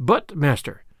 But,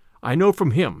 master, I know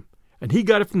from him, and he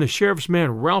got it from the sheriff's man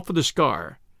Ralph of the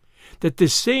Scar, that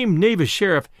this same knavish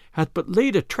sheriff hath but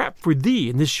laid a trap for thee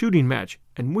in this shooting match,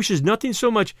 and wishes nothing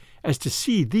so much as to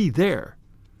see thee there.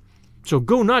 So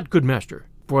go not, good master,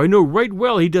 for I know right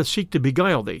well he doth seek to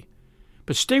beguile thee,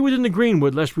 but stay within the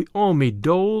greenwood, lest we all meet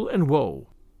dole and woe."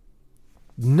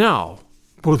 "Now,"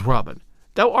 quoth Robin,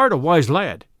 "thou art a wise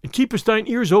lad, and keepest thine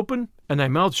ears open and thy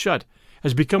mouth shut,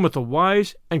 as becometh a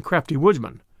wise and crafty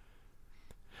woodsman.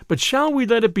 But shall we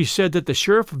let it be said that the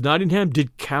Sheriff of Nottingham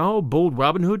did cow bold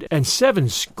Robin Hood and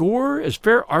 70 as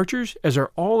fair archers as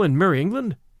are all in merry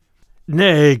England?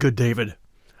 Nay, good David,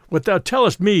 what thou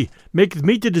tellest me maketh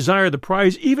me to desire the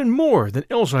prize even more than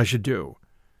else I should do.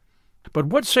 But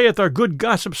what saith our good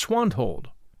gossip Swanthold?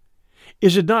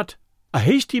 Is it not, a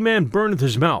hasty man burneth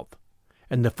his mouth,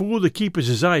 and the fool that keepeth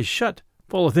his eyes shut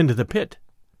falleth into the pit?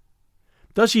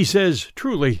 Thus he says,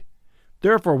 truly,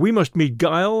 therefore we must meet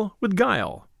guile with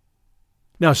guile.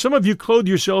 Now some of you clothe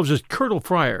yourselves as curtal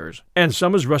friars, and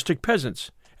some as rustic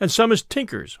peasants, and some as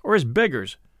tinkers or as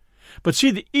beggars. But see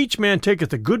that each man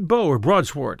taketh a good bow or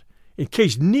broadsword, in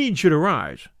case need should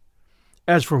arise.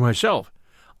 As for myself,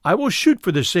 I will shoot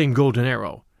for this same golden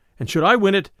arrow, and should I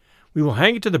win it, we will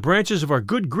hang it to the branches of our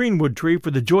good greenwood tree for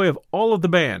the joy of all of the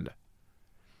band.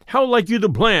 How like you the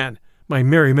plan, my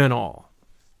merry men all?"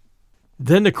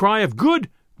 Then the cry of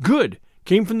 "Good, good!"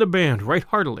 came from the band right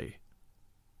heartily.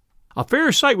 A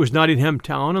fair sight was Nottingham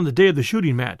town on the day of the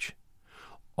shooting match.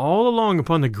 All along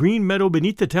upon the green meadow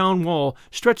beneath the town wall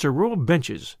stretched a row of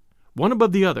benches, one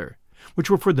above the other, which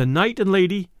were for the knight and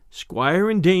lady, squire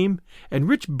and dame, and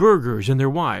rich burghers and their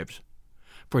wives,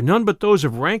 for none but those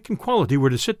of rank and quality were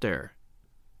to sit there.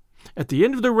 At the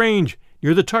end of the range,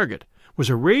 near the target, was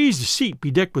a raised seat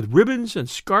bedecked with ribbons and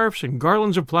scarfs and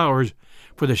garlands of flowers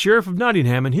for the Sheriff of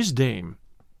Nottingham and his dame.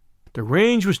 The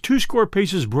range was 20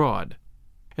 paces broad.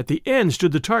 At the end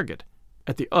stood the target,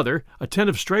 at the other a tent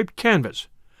of striped canvas,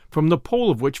 from the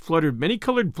pole of which fluttered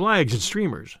many-colored flags and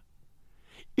streamers.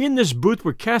 In this booth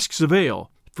were casks of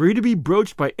ale, free to be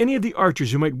broached by any of the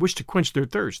archers who might wish to quench their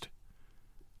thirst.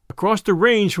 Across the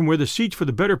range from where the seats for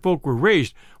the better folk were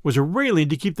raised was a railing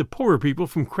to keep the poorer people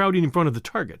from crowding in front of the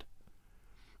target.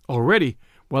 Already,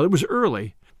 while it was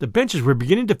early, the benches were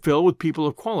beginning to fill with people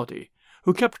of quality,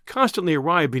 who kept constantly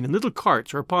arriving in little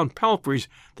carts or upon palfreys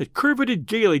that curveted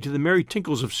gaily to the merry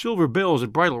tinkles of silver bells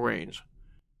at bridle reins.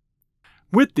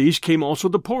 With these came also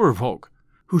the poorer folk,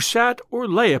 who sat or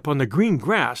lay upon the green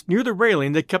grass near the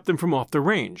railing that kept them from off the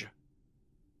range.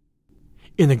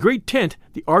 In the great tent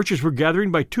the archers were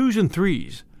gathering by twos and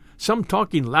threes, some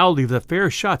talking loudly of the fair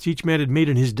shots each man had made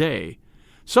in his day,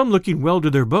 some looking well to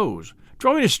their bows,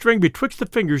 drawing a string betwixt the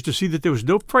fingers to see that there was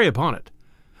no fray upon it,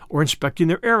 or inspecting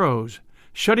their arrows,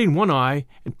 shutting one eye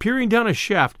and peering down a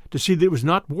shaft to see that it was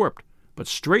not warped, but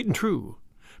straight and true,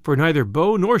 for neither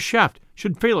bow nor shaft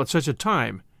should fail at such a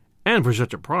time, and for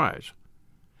such a prize.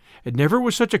 And never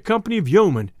was such a company of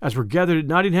yeomen as were gathered at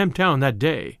Nottingham town that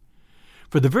day,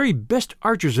 for the very best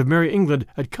archers of merry England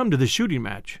had come to the shooting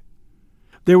match.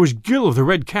 There was Gill of the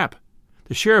Red Cap,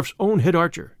 the sheriff's own head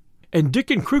archer, and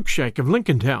Dickon Cruikshank of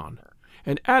Lincoln town,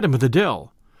 and Adam of the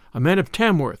Dell, a man of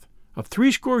Tamworth, of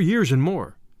 80 years and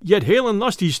more, yet hale and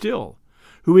lusty still,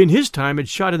 who in his time had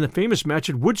shot in the famous match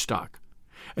at Woodstock,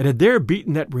 and had there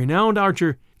beaten that renowned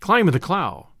archer Climb of the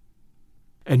Clough.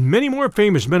 And many more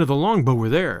famous men of the longbow were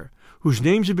there, whose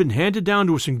names had been handed down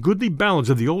to us in goodly ballads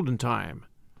of the olden time.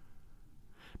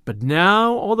 But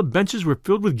now all the benches were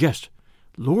filled with guests,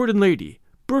 lord and lady,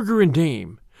 burgher and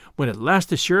dame, when at last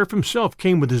the sheriff himself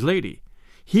came with his lady,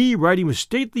 he riding with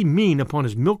stately mien upon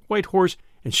his milk-white horse,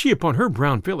 and she upon her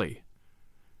brown filly.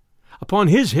 Upon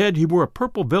his head he wore a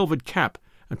purple velvet cap,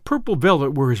 and purple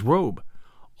velvet were his robe,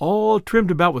 all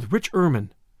trimmed about with rich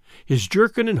ermine. His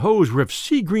jerkin and hose were of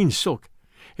sea-green silk,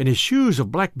 and his shoes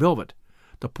of black velvet,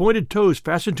 the pointed toes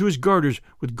fastened to his garters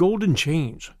with golden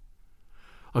chains.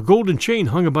 A golden chain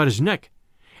hung about his neck,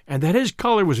 and at his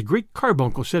collar was a great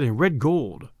carbuncle set in red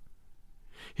gold.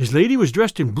 His lady was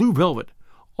dressed in blue velvet,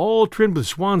 all trimmed with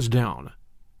swan's down.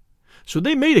 So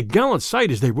they made a gallant sight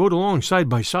as they rode along side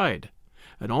by side,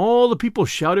 and all the people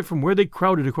shouted from where they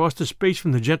crowded across the space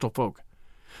from the gentlefolk.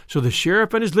 So the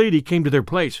sheriff and his lady came to their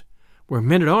place, where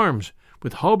men-at-arms,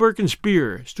 with hauberk and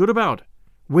spear, stood about,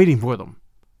 waiting for them.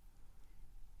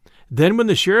 Then when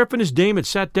the sheriff and his dame had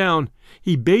sat down,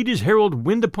 he bade his herald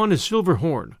wind upon his silver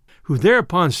horn, who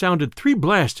thereupon sounded 3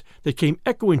 blasts that came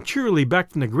echoing cheerily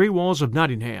back from the grey walls of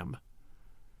Nottingham.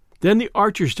 Then the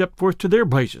archers stepped forth to their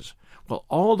places, while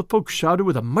all the folk shouted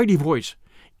with a mighty voice,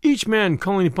 each man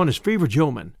calling upon his favourite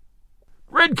yeoman.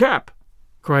 "Red Cap!"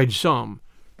 cried some.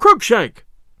 "Cruikshank!"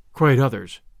 cried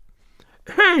others.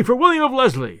 "Hey for William of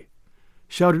Leslie!"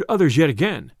 shouted others yet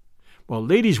again, while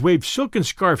ladies waved silken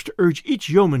scarfs to urge each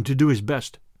yeoman to do his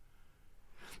best.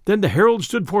 Then the herald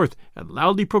stood forth and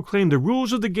loudly proclaimed the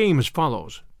rules of the game as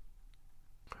follows.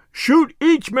 "Shoot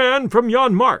each man from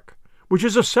yon mark, which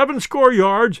is 70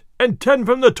 yards, and 10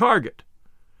 from the target.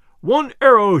 1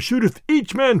 arrow shooteth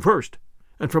each man first,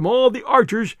 and from all the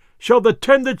archers shall the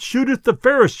 10 that shooteth the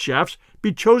fairest shafts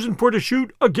be chosen for to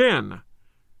shoot again.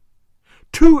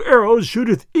 2 arrows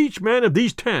shooteth each man of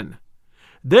these 10.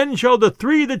 Then shall the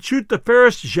 3 that shoot the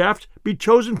fairest shafts be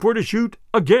chosen for to shoot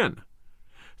again.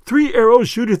 3 arrows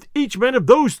shooteth each man of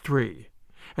those 3,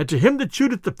 and to him that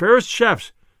shooteth the fairest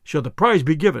shafts shall the prize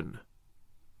be given."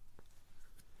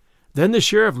 Then the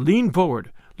sheriff leaned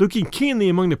forward, looking keenly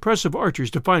among the press of archers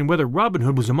to find whether Robin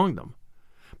Hood was among them.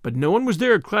 But no one was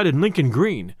there clad in Lincoln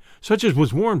green, such as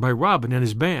was worn by Robin and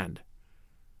his band.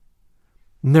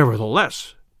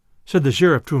 "Nevertheless," said the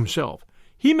sheriff to himself,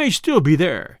 "he may still be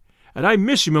there, and I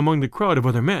miss him among the crowd of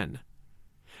other men.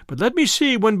 But let me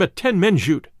see when but 10 men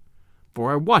shoot,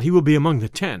 for I wot he will be among the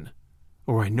 10,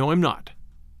 or I know him not."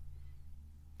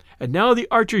 And now the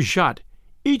archers shot,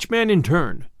 each man in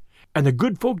turn, and the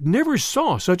good folk never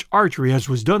saw such archery as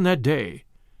was done that day.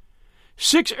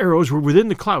 6 arrows were within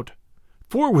the clout,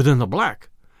 4 within the black,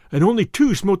 and only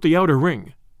 2 smote the outer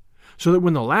ring, so that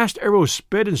when the last arrow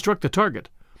sped and struck the target,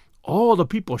 all the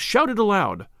people shouted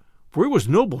aloud, for it was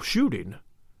noble shooting.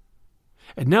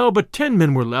 And now but 10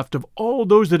 men were left of all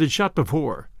those that had shot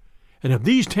before, and of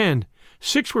these 10,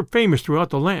 6 were famous throughout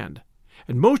the land,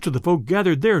 and most of the folk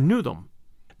gathered there knew them.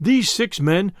 These 6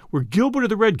 men were Gilbert of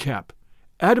the Red Cap,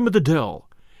 Adam of the Dell,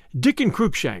 Dickon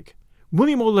Cruikshank,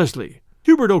 William O'Leslie,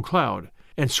 Hubert O'Cloud,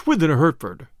 and Swithin of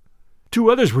Hertford. 2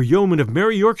 others were yeomen of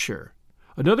merry Yorkshire.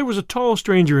 Another was a tall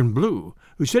stranger in blue,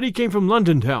 who said he came from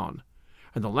London town,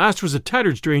 and the last was a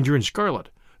tattered stranger in scarlet,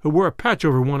 who wore a patch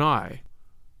over one eye.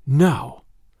 "Now,"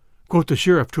 quoth the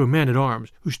sheriff to a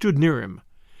man-at-arms, who stood near him,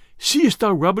 "seest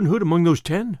thou Robin Hood among those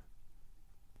 10?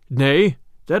 "Nay,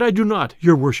 that I do not,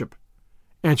 your worship,"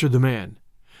 answered the man.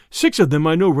 "6 of them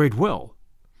I know right well.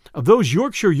 Of those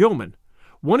Yorkshire yeomen,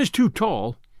 one is too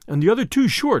tall, and the other too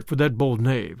short for that bold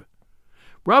knave.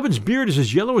 Robin's beard is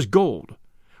as yellow as gold,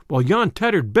 while yon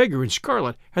tattered beggar in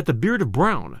scarlet hath the beard of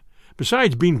brown,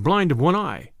 besides being blind of one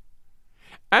eye.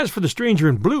 As for the stranger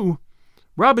in blue,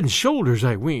 Robin's shoulders,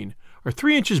 I ween, are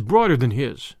 3 inches broader than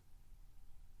his."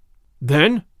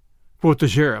 "Then," quoth the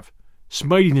sheriff,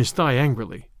 smiting his thigh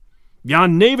angrily,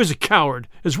 "yon knave is a coward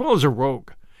as well as a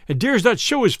rogue, and dares not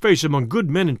show his face among good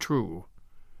men and true."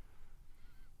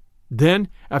 Then,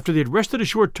 after they had rested a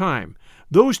short time,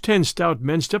 those 10 stout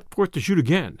men stepped forth to shoot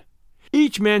again.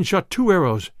 Each man shot 2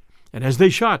 arrows, and as they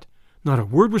shot, not a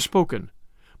word was spoken,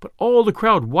 but all the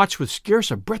crowd watched with scarce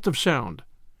a breath of sound.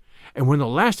 And when the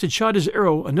last had shot his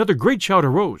arrow, another great shout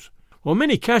arose, while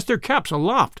many cast their caps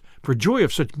aloft for joy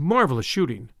of such marvellous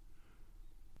shooting.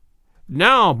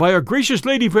 "Now, by our gracious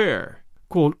Lady fair,"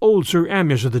 quoth old Sir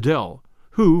Amyas of the Dell,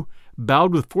 who,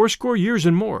 bowed with 80 years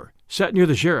and more, sat near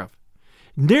the sheriff,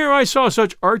 "ne'er I saw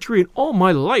such archery in all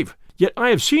my life, yet I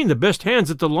have seen the best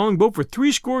hands at the longbow for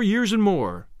 80 years and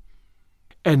more."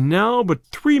 And now but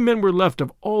 3 men were left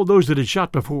of all those that had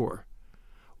shot before.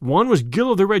 One was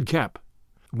Gil of the Red Cap,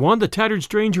 one the tattered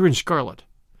stranger in scarlet,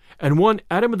 and one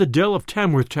Adam of the Dell of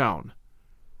Tamworth town.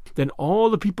 Then all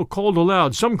the people called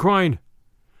aloud, some crying,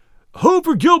 "Ho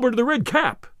for Gilbert of the Red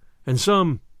Cap!" and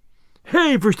some,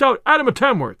 "Hey for stout Adam of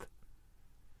Tamworth!"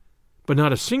 But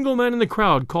not a single man in the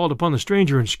crowd called upon the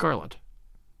stranger in scarlet.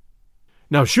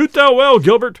 "Now shoot thou well,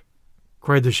 Gilbert,"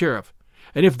 cried the sheriff,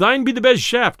 "and if thine be the best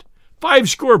shaft,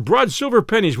 80 broad silver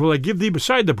pennies will I give thee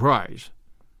beside the prize."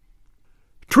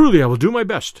 "Truly I will do my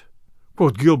best,"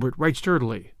 quoth Gilbert right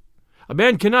sturdily. "A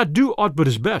man cannot do aught but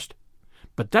his best,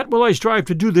 but that will I strive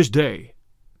to do this day."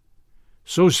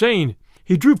 So saying,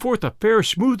 he drew forth a fair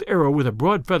smooth arrow with a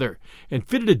broad feather, and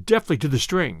fitted it deftly to the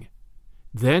string.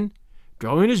 Then,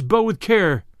 drawing his bow with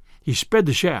care, he sped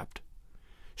the shaft.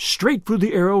 Straight flew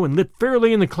the arrow, and lit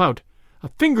fairly in the clout, a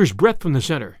finger's breadth from the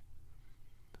centre.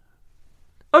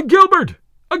 "A Gilbert!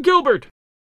 A Gilbert!"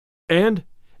 And,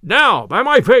 "Now, by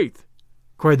my faith,"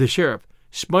 cried the sheriff,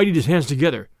 smiting his hands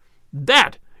together,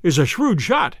 "that is a shrewd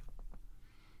shot."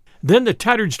 Then the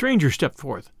tattered stranger stepped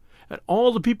forth, and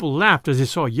all the people laughed as they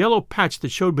saw a yellow patch that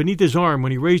showed beneath his arm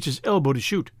when he raised his elbow to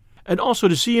shoot, and also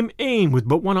to see him aim with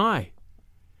but one eye.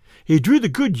 He drew the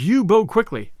good yew bow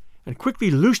quickly, and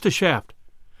quickly loosed the shaft.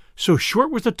 So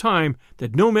short was the time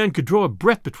that no man could draw a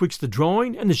breath betwixt the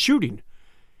drawing and the shooting.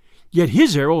 Yet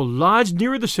his arrow lodged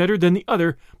nearer the centre than the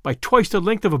other by twice the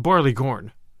length of a barley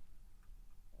corn.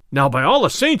 "Now, by all the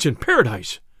saints in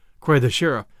paradise," cried the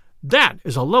sheriff, "that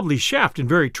is a lovely shaft in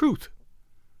very truth."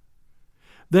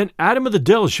 Then Adam of the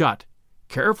Dell shot,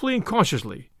 carefully and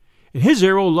cautiously, and his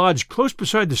arrow lodged close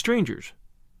beside the stranger's.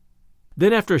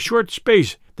 Then after a short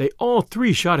space they all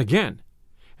 3 shot again,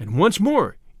 and once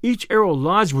more each arrow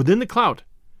lodged within the clout.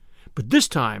 But this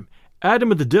time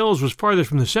Adam of the Dells was farthest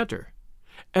from the centre,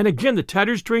 and again the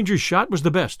tattered stranger's shot was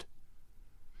the best.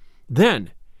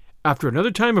 Then, after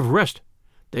another time of rest,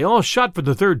 they all shot for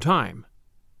the 3rd time.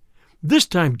 This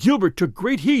time Gilbert took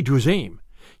great heed to his aim,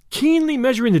 keenly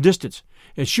measuring the distance,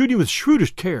 and shooting with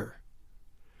shrewdest care.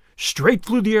 Straight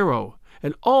flew the arrow,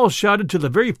 and all shouted till the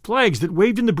very flags that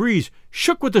waved in the breeze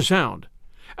shook with the sound,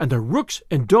 and the rooks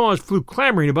and daws flew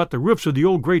clamoring about the roofs of the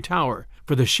old grey tower,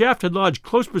 for the shaft had lodged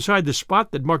close beside the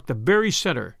spot that marked the very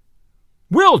centre.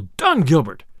 "Well done,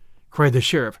 Gilbert!" cried the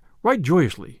sheriff, right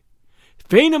joyously.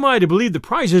 "Fain am I to believe the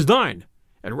prize is thine,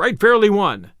 and right fairly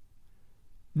won.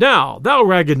 Now, thou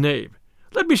ragged knave,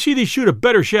 let me see thee shoot a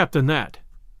better shaft than that."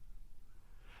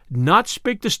 Not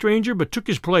spake the stranger, but took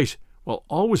his place, while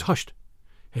all was hushed,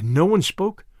 and no one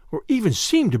spoke or even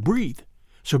seemed to breathe,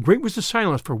 so great was the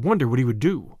silence for wonder what he would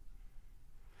do.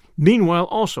 Meanwhile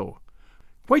also,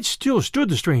 quite still stood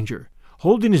the stranger,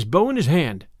 holding his bow in his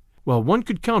hand, while one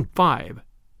could count 5.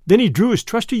 Then he drew his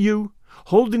trusty yew,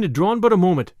 holding it drawn but a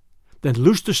moment, then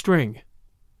loosed the string.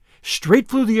 Straight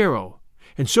flew the arrow,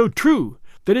 and so true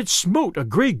that it smote a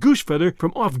grey goose feather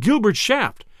from off Gilbert's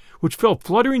shaft, which fell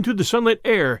fluttering through the sunlit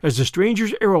air as the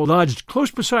stranger's arrow lodged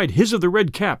close beside his of the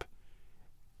red cap,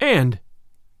 and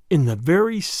in the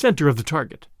very centre of the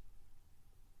target.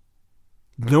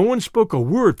 No one spoke a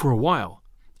word for a while,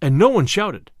 and no one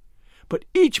shouted, but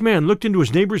each man looked into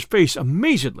his neighbour's face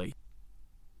amazedly.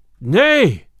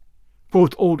 "Nay,"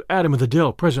 quoth old Adam of the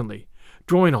Dell presently,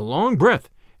 drawing a long breath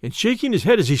and shaking his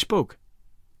head as he spoke.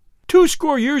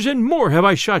 80 years and more have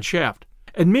I shot shaft,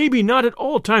 and maybe not at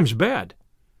all times bad.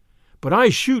 But I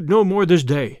shoot no more this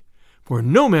day, for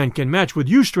no man can match with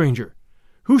you, stranger,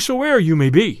 whosoe'er you may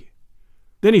be."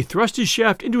 Then he thrust his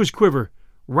shaft into his quiver,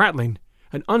 rattling,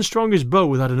 and unstrung his bow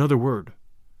without another word.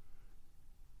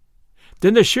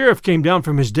 Then the sheriff came down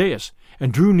from his dais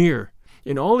and drew near,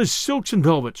 in all his silks and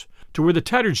velvets, to where the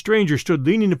tattered stranger stood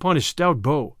leaning upon his stout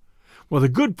bow, while the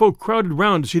good folk crowded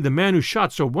round to see the man who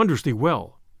shot so wondrously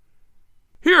well.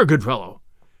 "Here, good fellow,"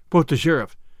 quoth the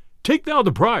sheriff, "take thou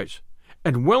the prize,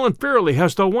 and well and fairly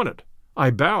hast thou won it. I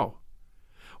bow.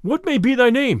 What may be thy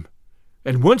name,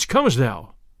 and whence comest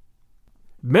thou?"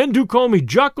 "Men do call me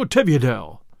Jock o'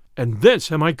 Teviotdale, and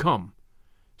thence am I come,"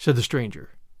 said the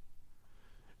stranger.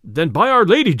 "Then by Our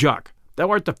Lady, Jock, thou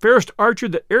art the fairest archer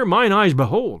that e'er mine eyes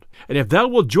behold, and if thou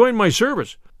wilt join my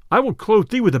service, I will clothe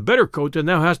thee with a better coat than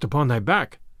thou hast upon thy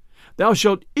back. Thou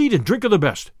shalt eat and drink of the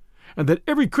best, and that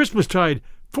every Christmastide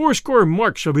 80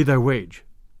 marks shall be thy wage.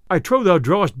 I trow thou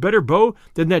drawest better bow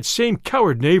than that same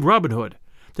coward knave Robin Hood,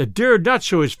 that dared not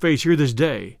show his face here this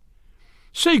day.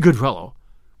 Say, good fellow,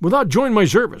 wilt thou join my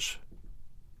service?"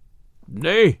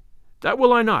 "Nay, that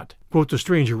will I not," quoth the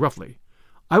stranger roughly.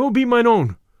 "I will be mine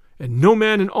own, and no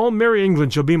man in all merry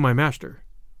England shall be my master."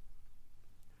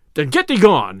 "Then get thee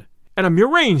gone, and a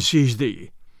murrain seize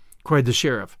thee," cried the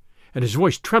sheriff, and his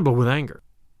voice trembled with anger.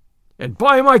 "And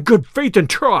by my good faith and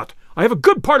troth, I have a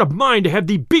good part of mind to have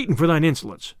thee beaten for thine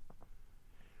insolence."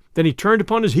 Then he turned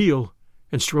upon his heel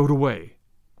and strode away.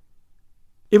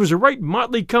 It was a right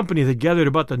motley company that gathered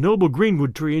about the noble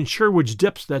greenwood tree in Sherwood's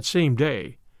depths that same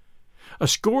day.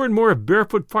 80 and more of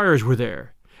barefoot friars were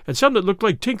there, and some that looked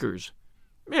like tinkers,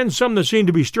 and some that seemed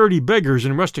to be sturdy beggars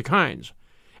and rustic hinds,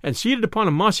 and seated upon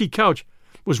a mossy couch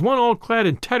was one all clad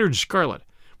in tattered scarlet,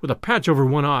 with a patch over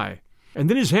one eye,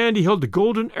 and in his hand he held the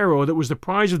golden arrow that was the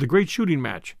prize of the great shooting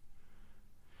match.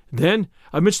 Then,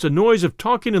 amidst a noise of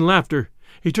talking and laughter,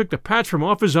 he took the patch from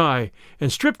off his eye,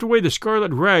 and stripped away the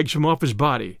scarlet rags from off his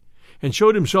body, and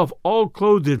showed himself all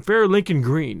clothed in fair Lincoln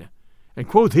green, and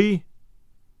quoth he,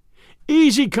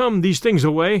 "Easy come these things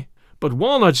away, but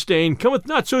walnut stain cometh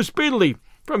not so speedily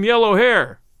from yellow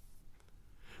hair."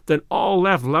 Then all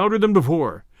laughed louder than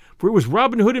before, for it was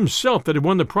Robin Hood himself that had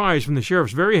won the prize from the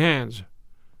sheriff's very hands.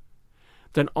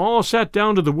 Then all sat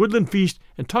down to the woodland feast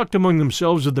and talked among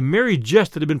themselves of the merry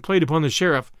jest that had been played upon the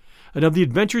sheriff, and of the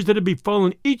adventures that had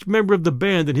befallen each member of the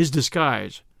band in his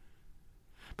disguise.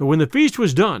 But when the feast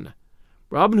was done,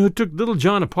 Robin Hood took Little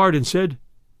John apart and said,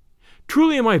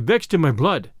 "Truly am I vexed in my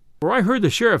blood, for I heard the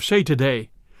sheriff say today,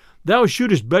 'Thou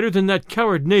shootest better than that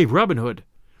coward knave Robin Hood,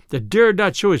 that dared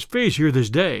not show his face here this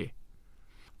day.'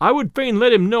 I would fain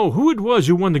let him know who it was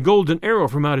who won the golden arrow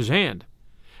from out his hand,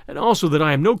 and also that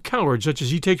I am no coward such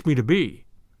as he takes me to be."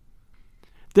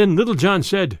 Then Little John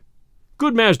said,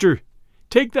 "Good master,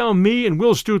 take thou me and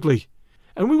Will Stutely,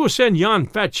 and we will send yon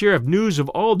fat sheriff news of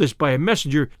all this by a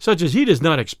messenger such as he does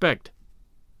not expect."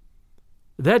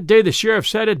 That day the sheriff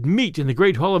sat at meat in the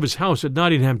great hall of his house at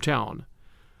Nottingham town.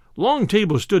 Long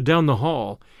tables stood down the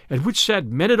hall, at which sat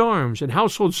men-at-arms and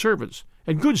household servants,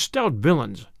 and good stout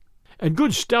villains, and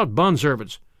good stout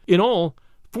bondservants, in all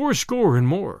 80 and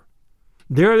more.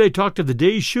 There they talked of the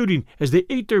day's shooting as they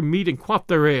ate their meat and quaffed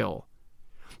their ale.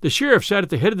 The sheriff sat at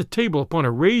the head of the table upon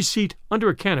a raised seat under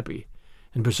a canopy,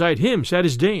 and beside him sat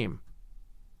his dame.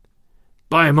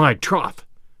 "By my troth,"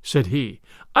 said he,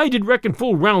 "I did reckon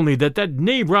full roundly that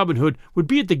knave Robin Hood would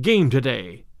be at the game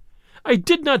today. I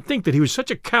did not think that he was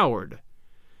such a coward.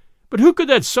 But who could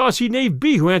that saucy knave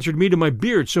be who answered me to my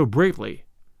beard so bravely?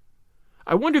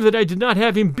 I wonder that I did not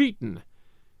have him beaten,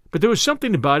 but there was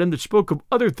something about him that spoke of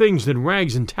other things than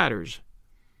rags and tatters."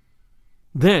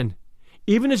 Then,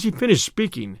 even as he finished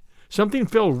speaking, something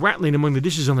fell rattling among the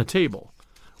dishes on the table,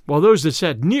 while those that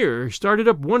sat near started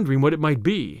up wondering what it might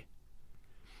be.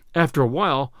 After a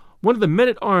while, one of the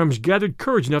men-at-arms gathered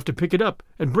courage enough to pick it up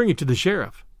and bring it to the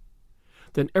sheriff.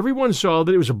 Then everyone saw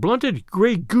that it was a blunted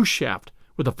grey goose shaft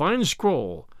with a fine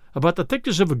scroll, about the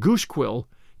thickness of a goose quill,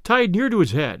 tied near to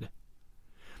its head.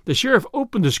 The sheriff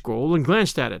opened the scroll and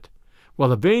glanced at it, while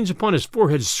the veins upon his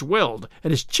forehead swelled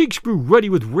and his cheeks grew ruddy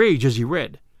with rage as he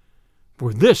read.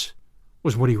 For this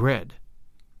was what he read: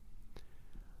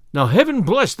 "Now heaven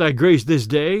bless thy grace this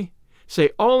day, say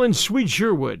all in sweet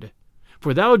Sherwood,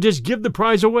 for thou didst give the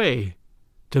prize away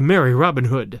to merry Robin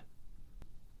Hood."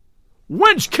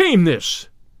 "Whence came this?"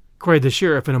 cried the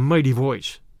sheriff in a mighty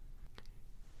voice.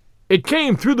 "It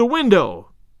came through the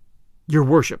window, your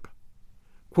worship,"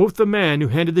 quoth the man who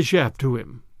handed the shaft to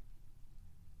him.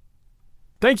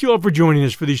 Thank you all for joining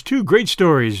us for these two great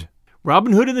stories,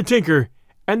 Robin Hood and the Tinker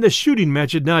and the Shooting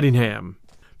Match at Nottingham,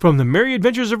 from The Merry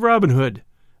Adventures of Robin Hood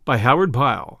by Howard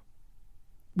Pyle.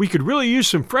 We could really use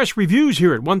some fresh reviews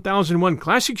here at 1001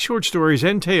 Classic Short Stories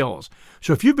and Tales,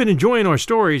 so if you've been enjoying our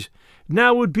stories,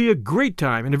 now would be a great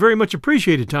time and a very much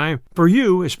appreciated time for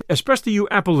you, especially you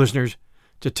Apple listeners,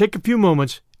 to take a few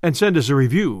moments and send us a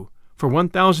review for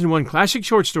 1001 Classic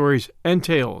Short Stories and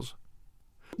Tales.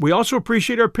 We also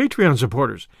appreciate our Patreon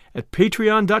supporters at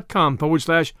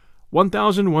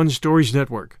patreon.com/1001 Stories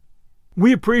Network.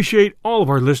 We appreciate all of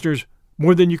our listeners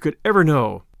more than you could ever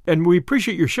know, and we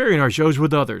appreciate your sharing our shows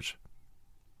with others.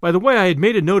 By the way, I had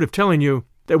made a note of telling you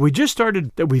that we've just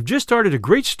started a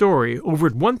great story over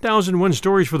at 1001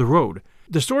 Stories for the Road.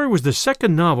 The story was the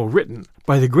second novel written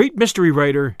by the great mystery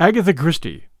writer Agatha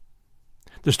Christie.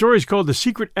 The story is called The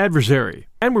Secret Adversary,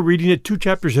 and we're reading it 2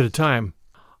 chapters at a time.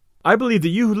 I believe that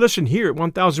you who listen here at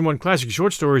 1001 Classic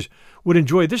Short Stories would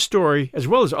enjoy this story, as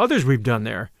well as others we've done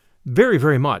there, very,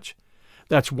 very much.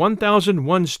 That's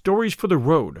 1001 Stories for the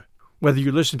Road. Whether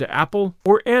you listen to Apple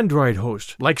or Android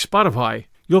hosts like Spotify,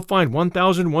 you'll find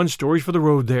 1001 Stories for the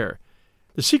Road there.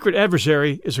 The Secret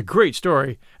Adversary is a great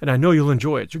story, and I know you'll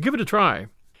enjoy it, so give it a try.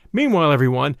 Meanwhile,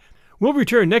 everyone, we'll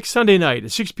return next Sunday night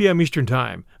at 6 p.m. Eastern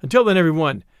Time. Until then,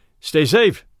 everyone, stay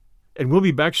safe, and we'll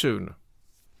be back soon.